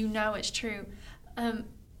 and it's true.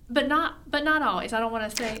 But not always. I don't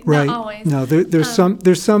want to say right. Not always. No, there's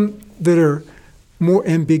some that are more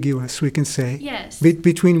ambiguous, we can say. Yes.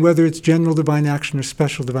 Between whether it's general divine action or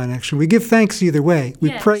special divine action. We give thanks either way.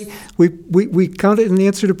 We pray. We count it an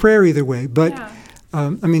answer to prayer either way. But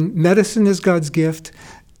medicine is God's gift.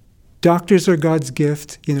 Doctors are God's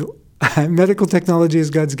gift. Medical technology is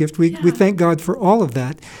God's gift. We thank God for all of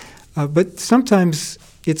that. But sometimes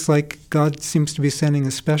it's like God seems to be sending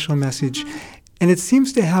a special message. And it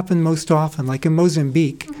seems to happen most often, like in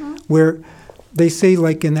Mozambique, where they say,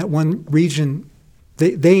 like in that one region,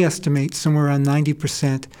 they estimate somewhere around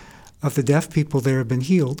 90% of the deaf people there have been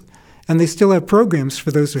healed. And they still have programs for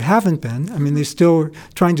those who haven't been. I mean, they're still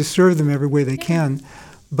trying to serve them every way they can.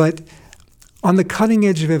 But on the cutting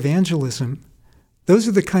edge of evangelism, those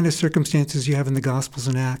are the kind of circumstances you have in the Gospels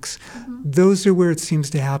and Acts. Those are where it seems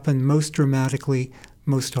to happen most dramatically,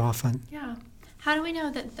 most often. Yeah. How do we know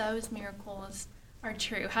that those miracles are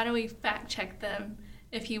true? How do we fact check them,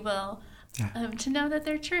 if you will, to know that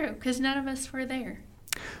they're true? Because none of us were there.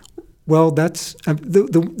 Well, that's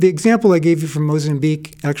the example I gave you from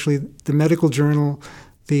Mozambique. Actually, the medical journal,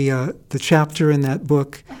 the chapter in that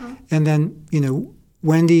book, and then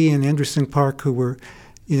Wendy and Anderson Park, who were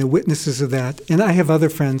witnesses of that, and I have other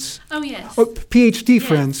friends. Oh yes. PhD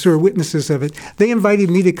friends who are witnesses of it. They invited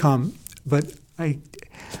me to come, but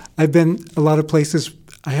I've been a lot of places.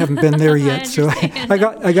 I haven't been there yet, so I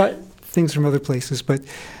got things from other places, but.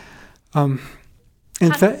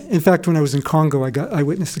 In fact, when I was in Congo, I got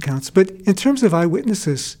eyewitness accounts. But in terms of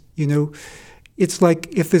eyewitnesses, it's like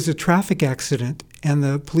if there's a traffic accident and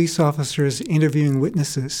the police officer is interviewing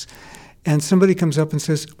witnesses and somebody comes up and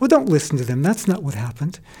says, well, don't listen to them. That's not what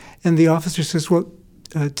happened. And the officer says, well,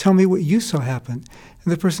 tell me what you saw happen.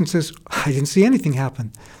 And the person says, I didn't see anything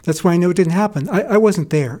happen. That's why I know it didn't happen. I wasn't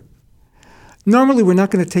there. Normally, we're not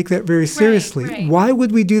going to take that very seriously. Right. Why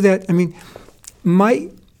would we do that? I mean, my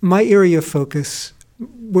area of focus,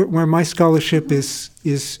 where my scholarship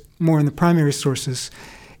is more in the primary sources,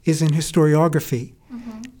 is in historiography.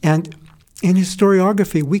 And in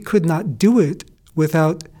historiography, we could not do it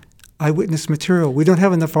without eyewitness material. We don't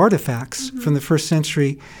have enough artifacts from the first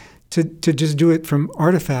century to just do it from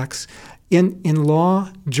artifacts. In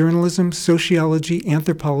law, journalism, sociology,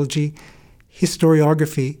 anthropology,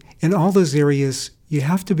 historiography, in all those areas, you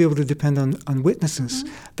have to be able to depend on witnesses.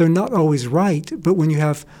 They're not always right, but when you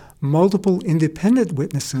have multiple independent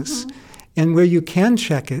witnesses, and where you can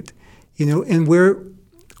check it, and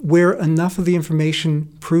where enough of the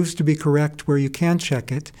information proves to be correct, where you can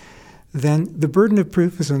check it, then the burden of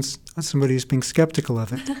proof is on somebody who's being skeptical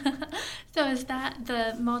of it. So is that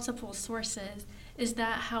the multiple sources? Is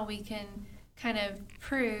that how we can kind of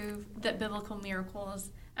prove that biblical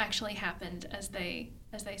miracles actually happened as they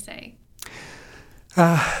say?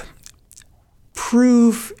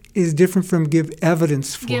 Prove is different from give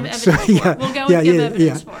evidence for. Give evidence for. We'll go with give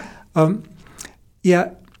evidence for.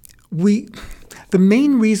 The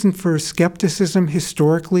main reason for skepticism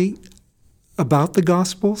historically about the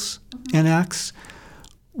Gospels and Acts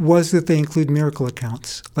was that they include miracle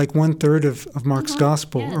accounts, like 1/3 of Mark's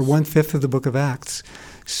Gospel, or 1/5 of the book of Acts.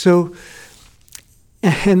 So,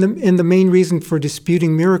 and the main reason for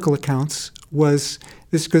disputing miracle accounts was,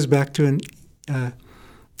 this goes back to an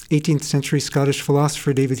 18th century Scottish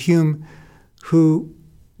philosopher, David Hume, who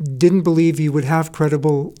didn't believe you would have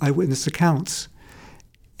credible eyewitness accounts.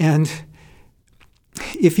 And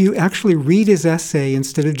if you actually read his essay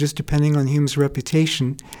instead of just depending on Hume's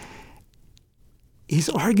reputation, his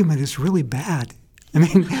argument is really bad. I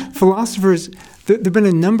mean, philosophers, there have been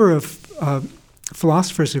a number of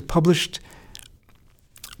philosophers who published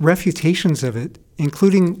refutations of it,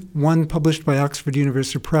 including one published by Oxford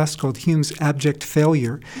University Press called Hume's Abject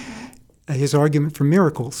Failure, his argument for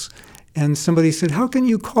miracles. And somebody said, how can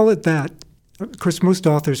you call it that? Of course, most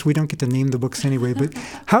authors, we don't get to name the books anyway, but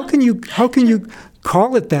how can you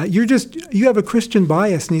call it that? You have a Christian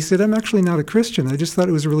bias. And he said, I'm actually not a Christian. I just thought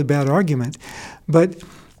it was a really bad argument. But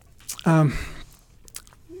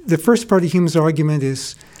the first part of Hume's argument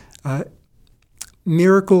is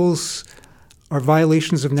miracles are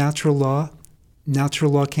violations of natural law.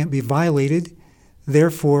 Natural law can't be violated.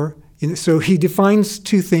 Therefore, so he defines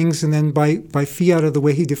two things, and then by fiat of the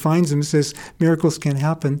way he defines them, says miracles can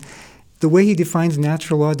happen. The way he defines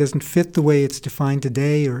natural law doesn't fit the way it's defined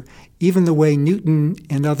today, or even the way Newton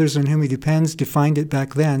and others on whom he depends defined it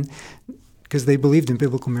back then, because they believed in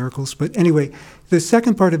biblical miracles. But anyway, the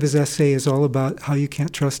second part of his essay is all about how you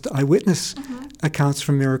can't trust eyewitness accounts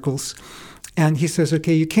from miracles. And he says,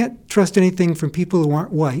 okay, you can't trust anything from people who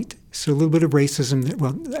aren't white. So a little bit of racism.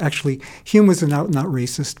 Well, actually, Hume was an out-and-out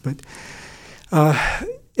racist, but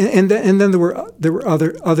and then there were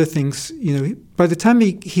other things. By the time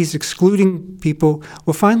he's excluding people,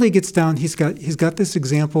 well, finally he gets down. He's got this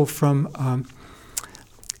example from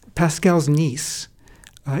Pascal's niece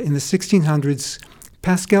in the 1600s.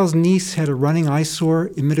 Pascal's niece had a running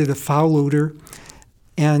eyesore, emitted a foul odor,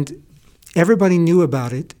 and everybody knew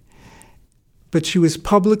about it. But she was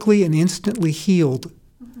publicly and instantly healed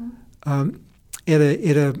at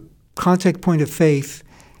a contact point of faith.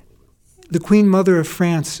 The Queen Mother of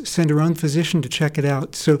France sent her own physician to check it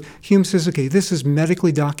out. So Hume says, okay, this is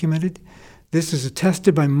medically documented. This is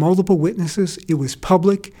attested by multiple witnesses. It was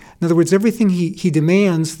public. In other words, everything he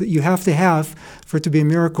demands that you have to have for it to be a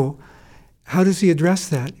miracle. How does he address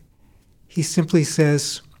that? He simply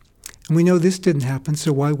says, and we know this didn't happen,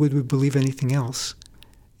 so why would we believe anything else?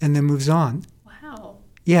 And then moves on. Wow.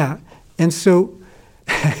 Yeah. And so,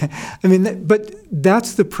 but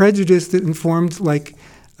that's the prejudice that informed,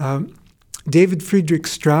 David Friedrich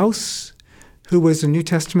Strauss, who was a New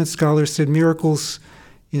Testament scholar, said miracles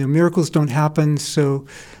don't happen, so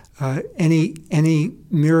any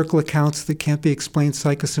miracle accounts that can't be explained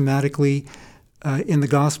psychosomatically in the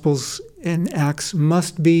Gospels and Acts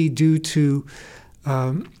must be due to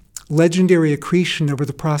legendary accretion over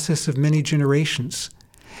the process of many generations.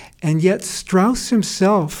 And yet Strauss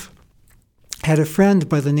himself had a friend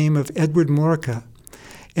by the name of Edward Morica,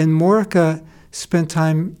 and Morica spent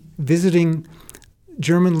time visiting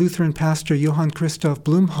German Lutheran pastor Johann Christoph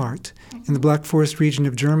Blumhardt in the Black Forest region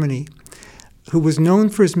of Germany, who was known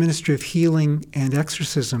for his ministry of healing and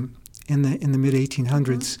exorcism in the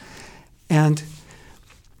mid-1800s. And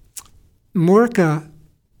Morica,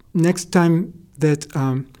 next time that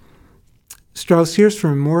Strauss hears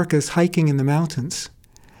from him, Morica is hiking in the mountains.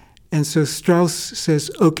 And so Strauss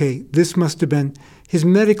says, okay, this must have been, his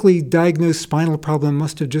medically diagnosed spinal problem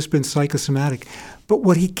must have just been psychosomatic. But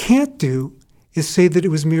what he can't do is say that it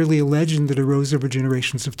was merely a legend that arose over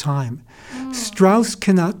generations of time. Strauss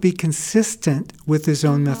cannot be consistent with his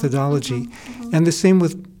own methodology. And the same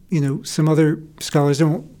with, some other scholars. I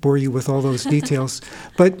won't bore you with all those details.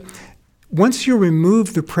 But once you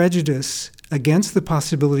remove the prejudice against the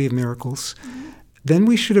possibility of miracles, then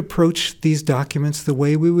we should approach these documents the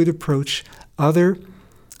way we would approach other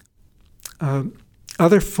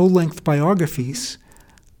full-length biographies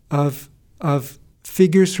of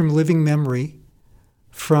figures from living memory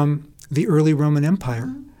from the early Roman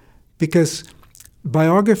Empire. Because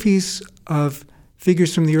biographies of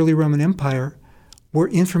figures from the early Roman Empire were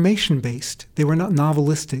information-based. They were not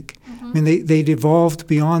novelistic. I mean, they'd evolved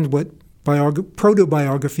beyond what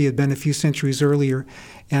proto-biography had been a few centuries earlier,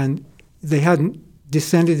 and they hadn't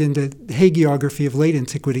descended into hagiography of late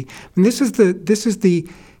antiquity. And this is the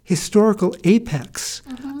historical apex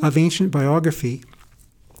of ancient biography.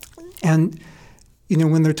 And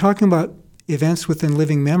when they're talking about events within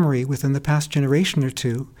living memory within the past generation or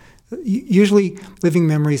two, usually living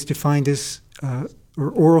memory is defined as, or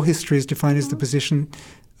oral history is defined as the position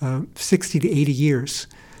 60 to 80 years.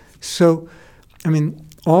 So,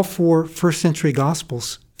 all four first century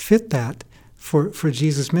Gospels fit that for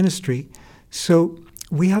Jesus' ministry. So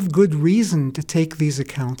we have good reason to take these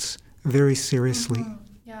accounts very seriously.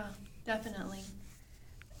 Yeah, definitely.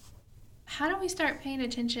 How do we start paying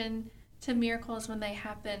attention to miracles when they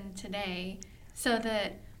happen today so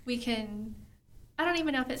that we can, I don't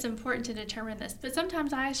even know if it's important to determine this, but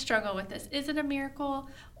sometimes I struggle with this. Is it a miracle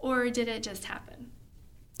or did it just happen?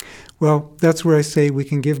 Well, that's where I say we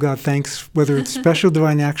can give God thanks, whether it's special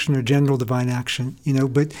divine action or general divine action,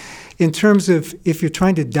 But in terms of if you're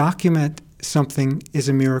trying to document something as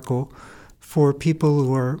a miracle for people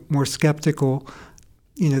who are more skeptical,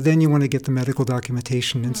 then you want to get the medical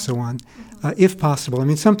documentation and so on, if possible. I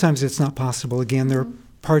mean, sometimes it's not possible. Again, there are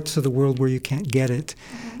parts of the world where you can't get it.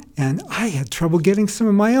 And I had trouble getting some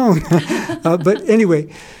of my own. But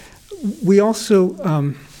anyway, we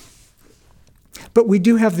also, but we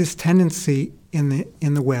do have this tendency in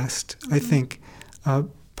the West, I think,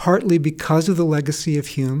 partly because of the legacy of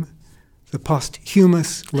Hume, the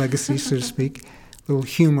posthumous legacy, so to speak, a little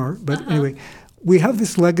humor. But anyway, we have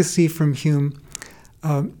this legacy from Hume,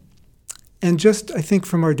 and just, I think,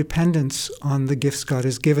 from our dependence on the gifts God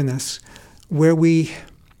has given us, where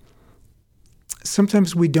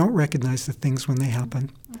sometimes we don't recognize the things when they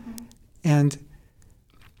happen. And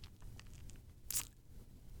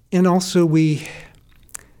also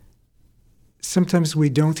sometimes we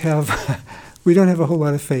don't have a whole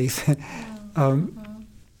lot of faith.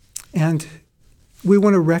 And we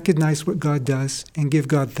want to recognize what God does and give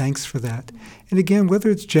God thanks for that. And again, whether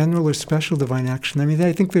it's general or special divine action, I mean,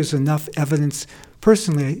 I think there's enough evidence.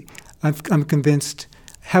 Personally, I'm convinced,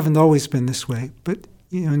 haven't always been this way, but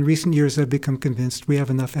in recent years I've become convinced we have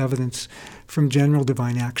enough evidence from general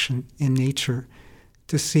divine action in nature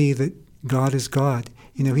to see that God is God.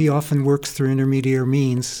 He often works through intermediary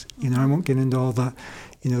means. I won't get into all the,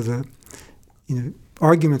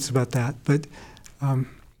 arguments about that. But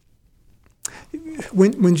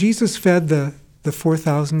when Jesus fed the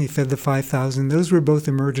 4,000, he fed the 5,000. Those were both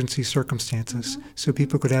emergency circumstances, so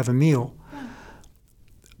people could have a meal.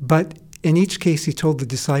 But in each case, he told the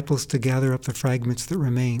disciples to gather up the fragments that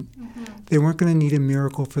remain. They weren't going to need a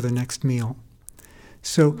miracle for the next meal.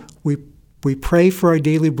 So we pray for our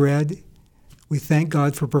daily bread. We thank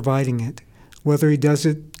God for providing it, whether he does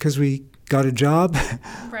it because we got a job,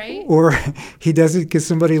 right, or he does it because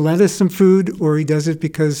somebody lent us some food, or he does it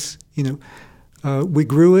because we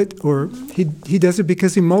grew it, or he does it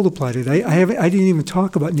because he multiplied it. I didn't even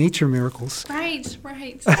talk about nature miracles. Right.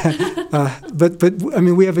 But I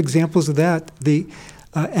mean, we have examples of that. The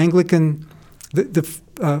Anglican, the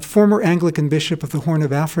former Anglican bishop of the Horn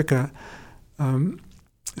of Africa,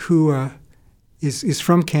 who is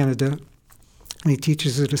from Canada, and he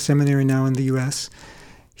teaches at a seminary now in the U.S.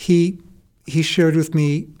 He shared with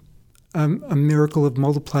me a miracle of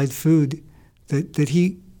multiplied food that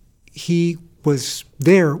he was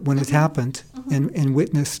there when it happened and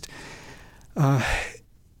witnessed. I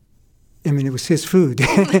mean, it was his food,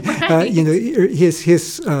 right.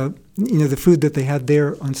 His the food that they had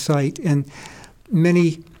there on site, and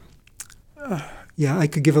many. I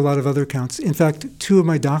could give a lot of other accounts. In fact, two of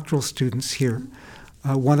my doctoral students here,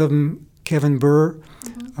 one of them, Kevin Burr,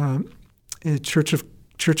 a Church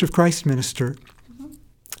of Christ minister.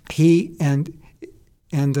 He and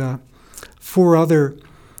four other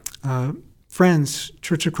friends,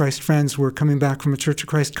 Church of Christ friends, were coming back from a Church of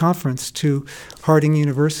Christ conference to Harding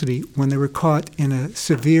University when they were caught in a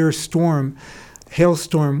severe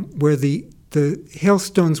hailstorm, where the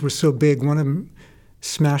hailstones were so big, one of them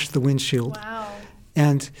smashed the windshield. Wow.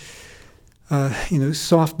 And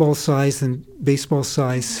softball size and baseball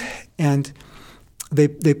size, and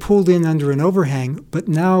they pulled in under an overhang, but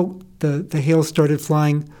now the hail started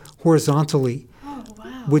flying horizontally. Oh,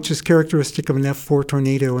 wow. Which is characteristic of an F4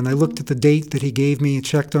 tornado. And I looked at the date that he gave me and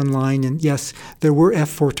checked online, and yes, there were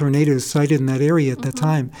F4 tornadoes sighted in that area at that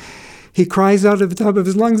time. He cries out at the top of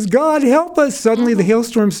his lungs, "God, help us!" Suddenly the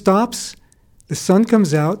hailstorm stops, the sun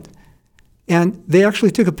comes out, and they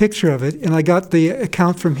actually took a picture of it, and I got the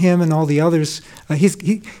account from him and all the others.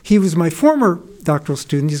 He was my former doctoral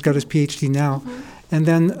student. He's got his PhD now. And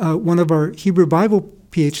then one of our Hebrew Bible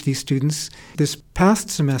PhD students this past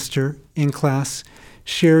semester in class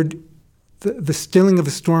shared the stilling of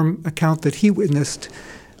a storm account that he witnessed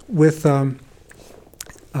with,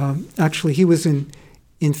 actually he was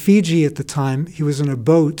in Fiji at the time. He was in a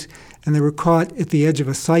boat, and they were caught at the edge of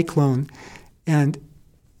a cyclone, and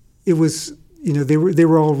it was, they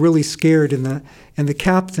were all really scared, and the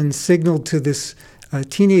captain signaled to this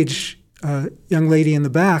teenage young lady in the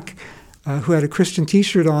back who had a Christian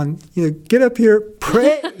T-shirt on, "Get up here,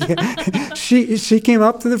 pray." She came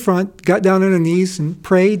up to the front, got down on her knees and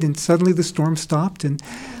prayed, and suddenly the storm stopped. And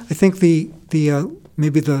I think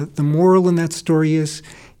maybe the moral in that story is,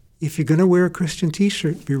 if you're going to wear a Christian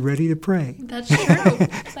T-shirt, be ready to pray. That's true.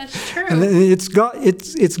 That's true. And it's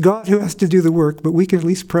God who has to do the work, but we can at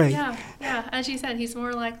least pray. Yeah. As you said, we're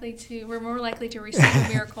more likely to receive a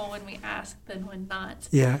miracle when we ask than when not.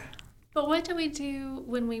 Yeah. But what do we do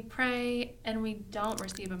when we pray and we don't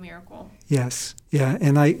receive a miracle? Yes, yeah,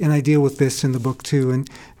 and I deal with this in the book too, and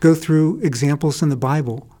go through examples in the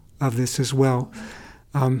Bible of this as well.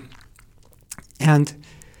 And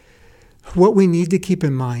what we need to keep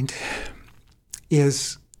in mind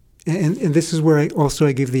is, and this is where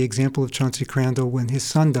I give the example of Chauncey Crandall when his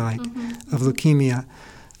son died of leukemia,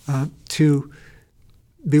 to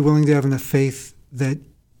be willing to have enough faith that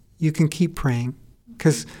you can keep praying.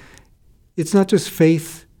 Because it's not just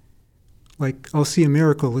faith, like I'll see a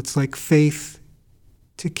miracle. It's like faith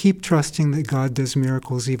to keep trusting that God does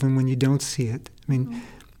miracles even when you don't see it. I mean,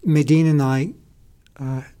 Medine and I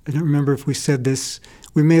don't remember if we said this.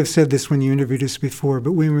 We may have said this when you interviewed us before,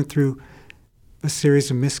 but we went through a series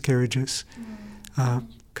of miscarriages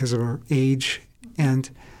because of our age. And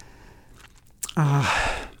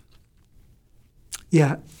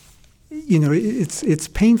it's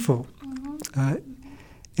painful.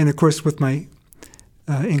 And of course, with my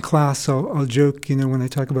in class, I'll joke, when I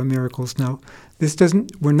talk about miracles. Now,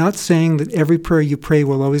 we're not saying that every prayer you pray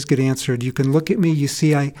will always get answered. You can look at me, you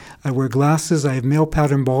see I wear glasses, I have male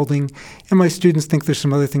pattern balding, and my students think there's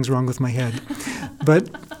some other things wrong with my head. But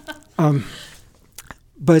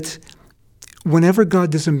whenever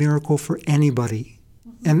God does a miracle for anybody,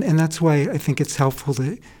 and that's why I think it's helpful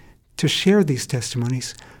to share these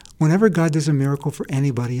testimonies. Whenever God does a miracle for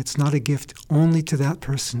anybody, it's not a gift only to that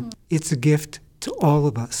person. It's a gift to all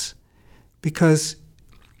of us, because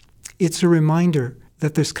it's a reminder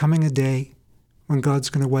that there's coming a day when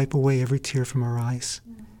God's going to wipe away every tear from our eyes.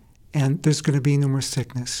 And there's going to be no more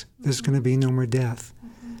sickness. There's going to be no more death.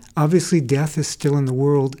 Obviously, death is still in the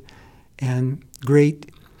world, and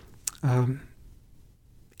great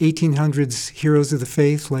 1800s heroes of the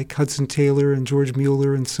faith like Hudson Taylor and George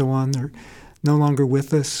Mueller and so on are no longer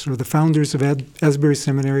with us, or the founders of Asbury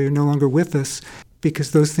Seminary are no longer with us,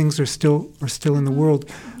 because those things are still in the world.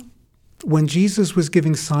 When Jesus was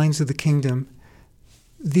giving signs of the kingdom,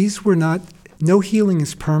 these were not, no healing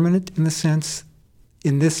is permanent in the sense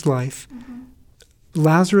in this life.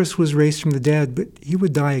 Lazarus was raised from the dead, but he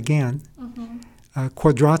would die again.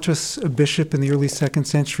 Quadratus, a bishop in the early 2nd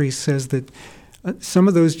century, says that some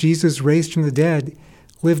of those Jesus raised from the dead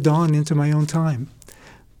lived on into my own time.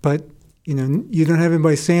 But you don't have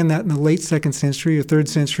anybody saying that in the late 2nd century or 3rd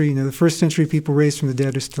century. The 1st century people raised from the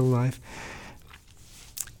dead are still alive.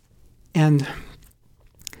 And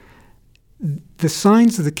the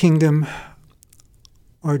signs of the kingdom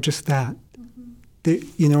are just that.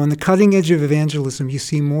 On the cutting edge of evangelism, you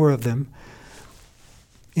see more of them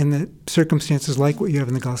in the circumstances like what you have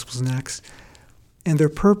in the Gospels and Acts. And their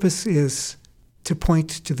purpose is to point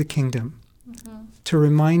to the kingdom, to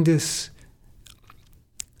remind us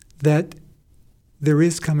that there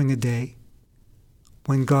is coming a day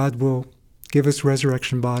when God will give us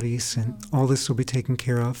resurrection bodies and all this will be taken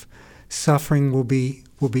care of. Suffering will be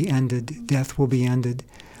ended. Death will be ended.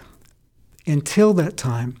 Until that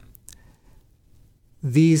time,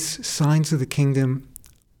 these signs of the kingdom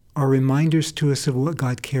are reminders to us of what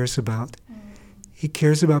God cares about. He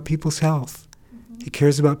cares about people's health. He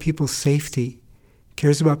cares about people's safety. He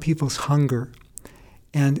cares about people's hunger.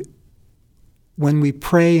 And when we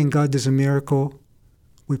pray and God does a miracle,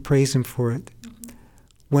 we praise Him for it.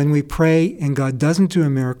 When we pray and God doesn't do a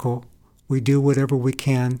miracle, we do whatever we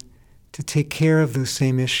can to take care of those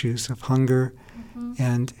same issues of hunger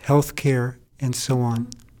and health care and so on.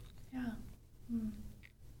 Yeah.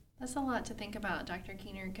 That's a lot to think about, Dr.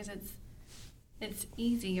 Keener, because it's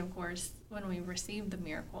easy, of course, when we receive the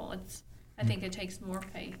miracle. I think it takes more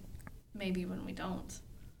faith maybe when we don't.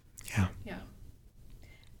 Yeah.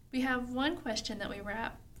 We have one question that we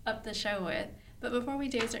wrap up the show with, but before we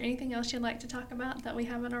do, is there anything else you'd like to talk about that we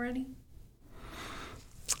haven't already?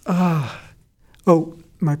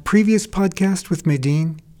 My previous podcast with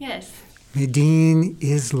Medine. Yes. Medine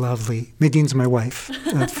is lovely. Medine's my wife.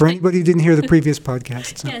 For anybody who didn't hear the previous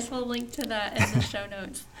podcast. So. Yes, we'll link to that in the show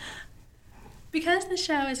notes. Because the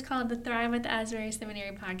show is called the Thrive with Asbury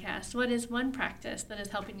Seminary podcast, what is one practice that is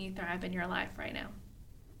helping you thrive in your life right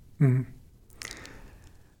now?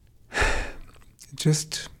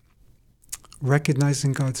 Just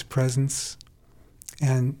recognizing God's presence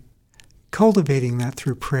and cultivating that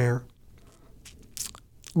through prayer.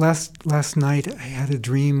 Last night I had a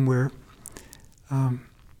dream where,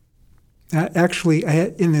 actually I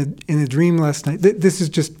had in a dream last night. This is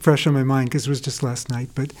just fresh on my mind because it was just last night.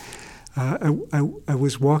 But I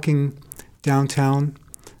was walking downtown,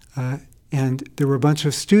 and there were a bunch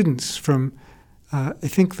of students from I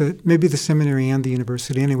think maybe the seminary and the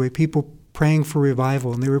university. Anyway, people praying for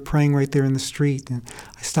revival, and they were praying right there in the street. And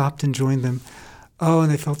I stopped and joined them. oh,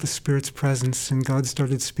 and I felt the Spirit's presence, and God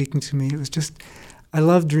started speaking to me. It was just, I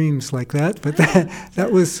love dreams like that, but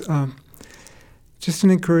that was just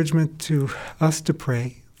an encouragement to us to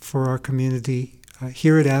pray for our community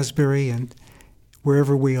here at Asbury and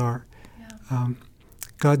wherever we are. Yeah.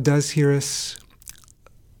 God does hear us.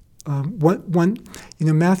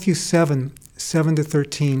 Matthew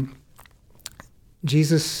 7:7-13,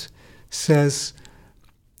 Jesus says,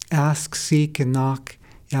 ask, seek, and knock.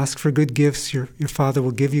 Ask for good gifts. Your Father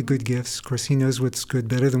will give you good gifts. Of course, He knows what's good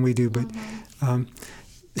better than we do, but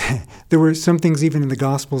there were some things even in the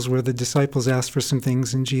Gospels where the disciples asked for some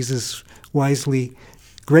things, and Jesus wisely,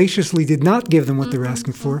 graciously did not give them what they were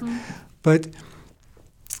asking for. But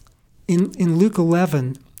in Luke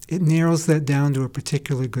 11, it narrows that down to a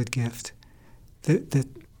particular good gift that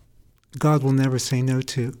God will never say no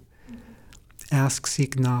to. Ask,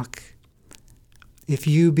 seek, knock. If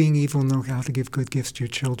you, being evil, know how to give good gifts to your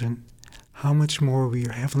children, how much more will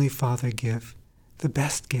your Heavenly Father give the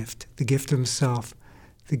best gift, the gift of Himself,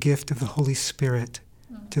 the gift of the Holy Spirit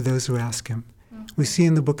to those who ask Him? We see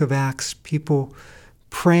in the book of Acts people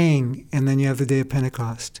praying, and then you have the day of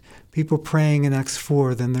Pentecost. People praying in Acts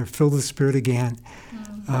 4, then they're filled with the Spirit again.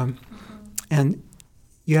 And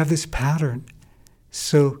you have this pattern.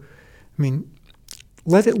 So,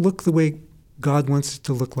 let it look the way God wants it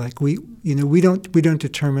to look like. We don't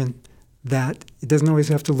determine that. It doesn't always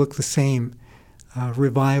have to look the same,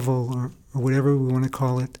 revival or whatever we want to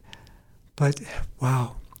call it. But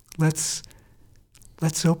wow, let's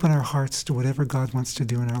open our hearts to whatever God wants to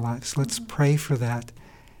do in our lives. Let's pray for that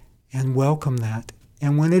and welcome that.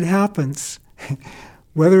 And when it happens,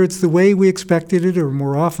 whether it's the way we expected it or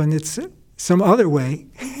more often it's some other way,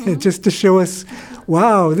 just to show us,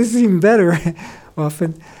 wow, this is even better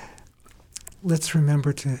often, let's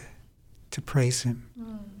remember to praise Him.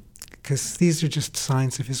 Because these are just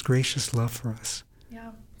signs of His gracious love for us.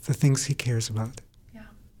 Yeah. The things He cares about. Yeah.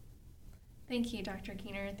 Thank you, Dr.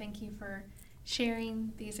 Keener. Thank you for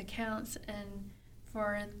sharing these accounts and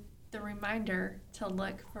for the reminder to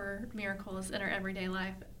look for miracles in our everyday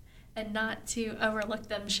life and not to overlook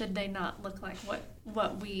them should they not look like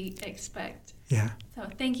what we expect. Yeah. So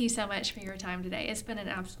thank you so much for your time today. It's been an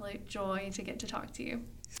absolute joy to get to talk to you.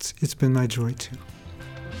 It's been my joy too.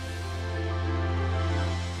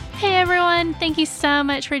 Hey everyone, thank you so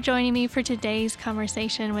much for joining me for today's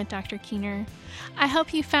conversation with Dr. Keener. I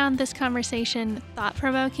hope you found this conversation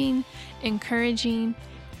thought-provoking, encouraging,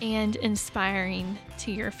 and inspiring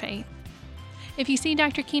to your faith. If you see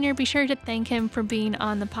Dr. Keener, be sure to thank him for being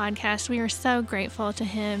on the podcast. We are so grateful to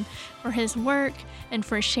him for his work and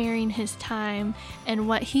for sharing his time and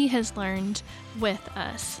what he has learned with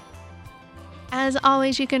us. As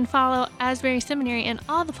always, you can follow Asbury Seminary in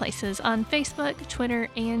all the places on Facebook, Twitter,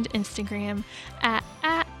 and Instagram at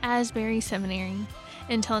Asbury Seminary.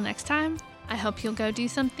 Until next time, I hope you'll go do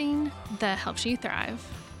something that helps you thrive.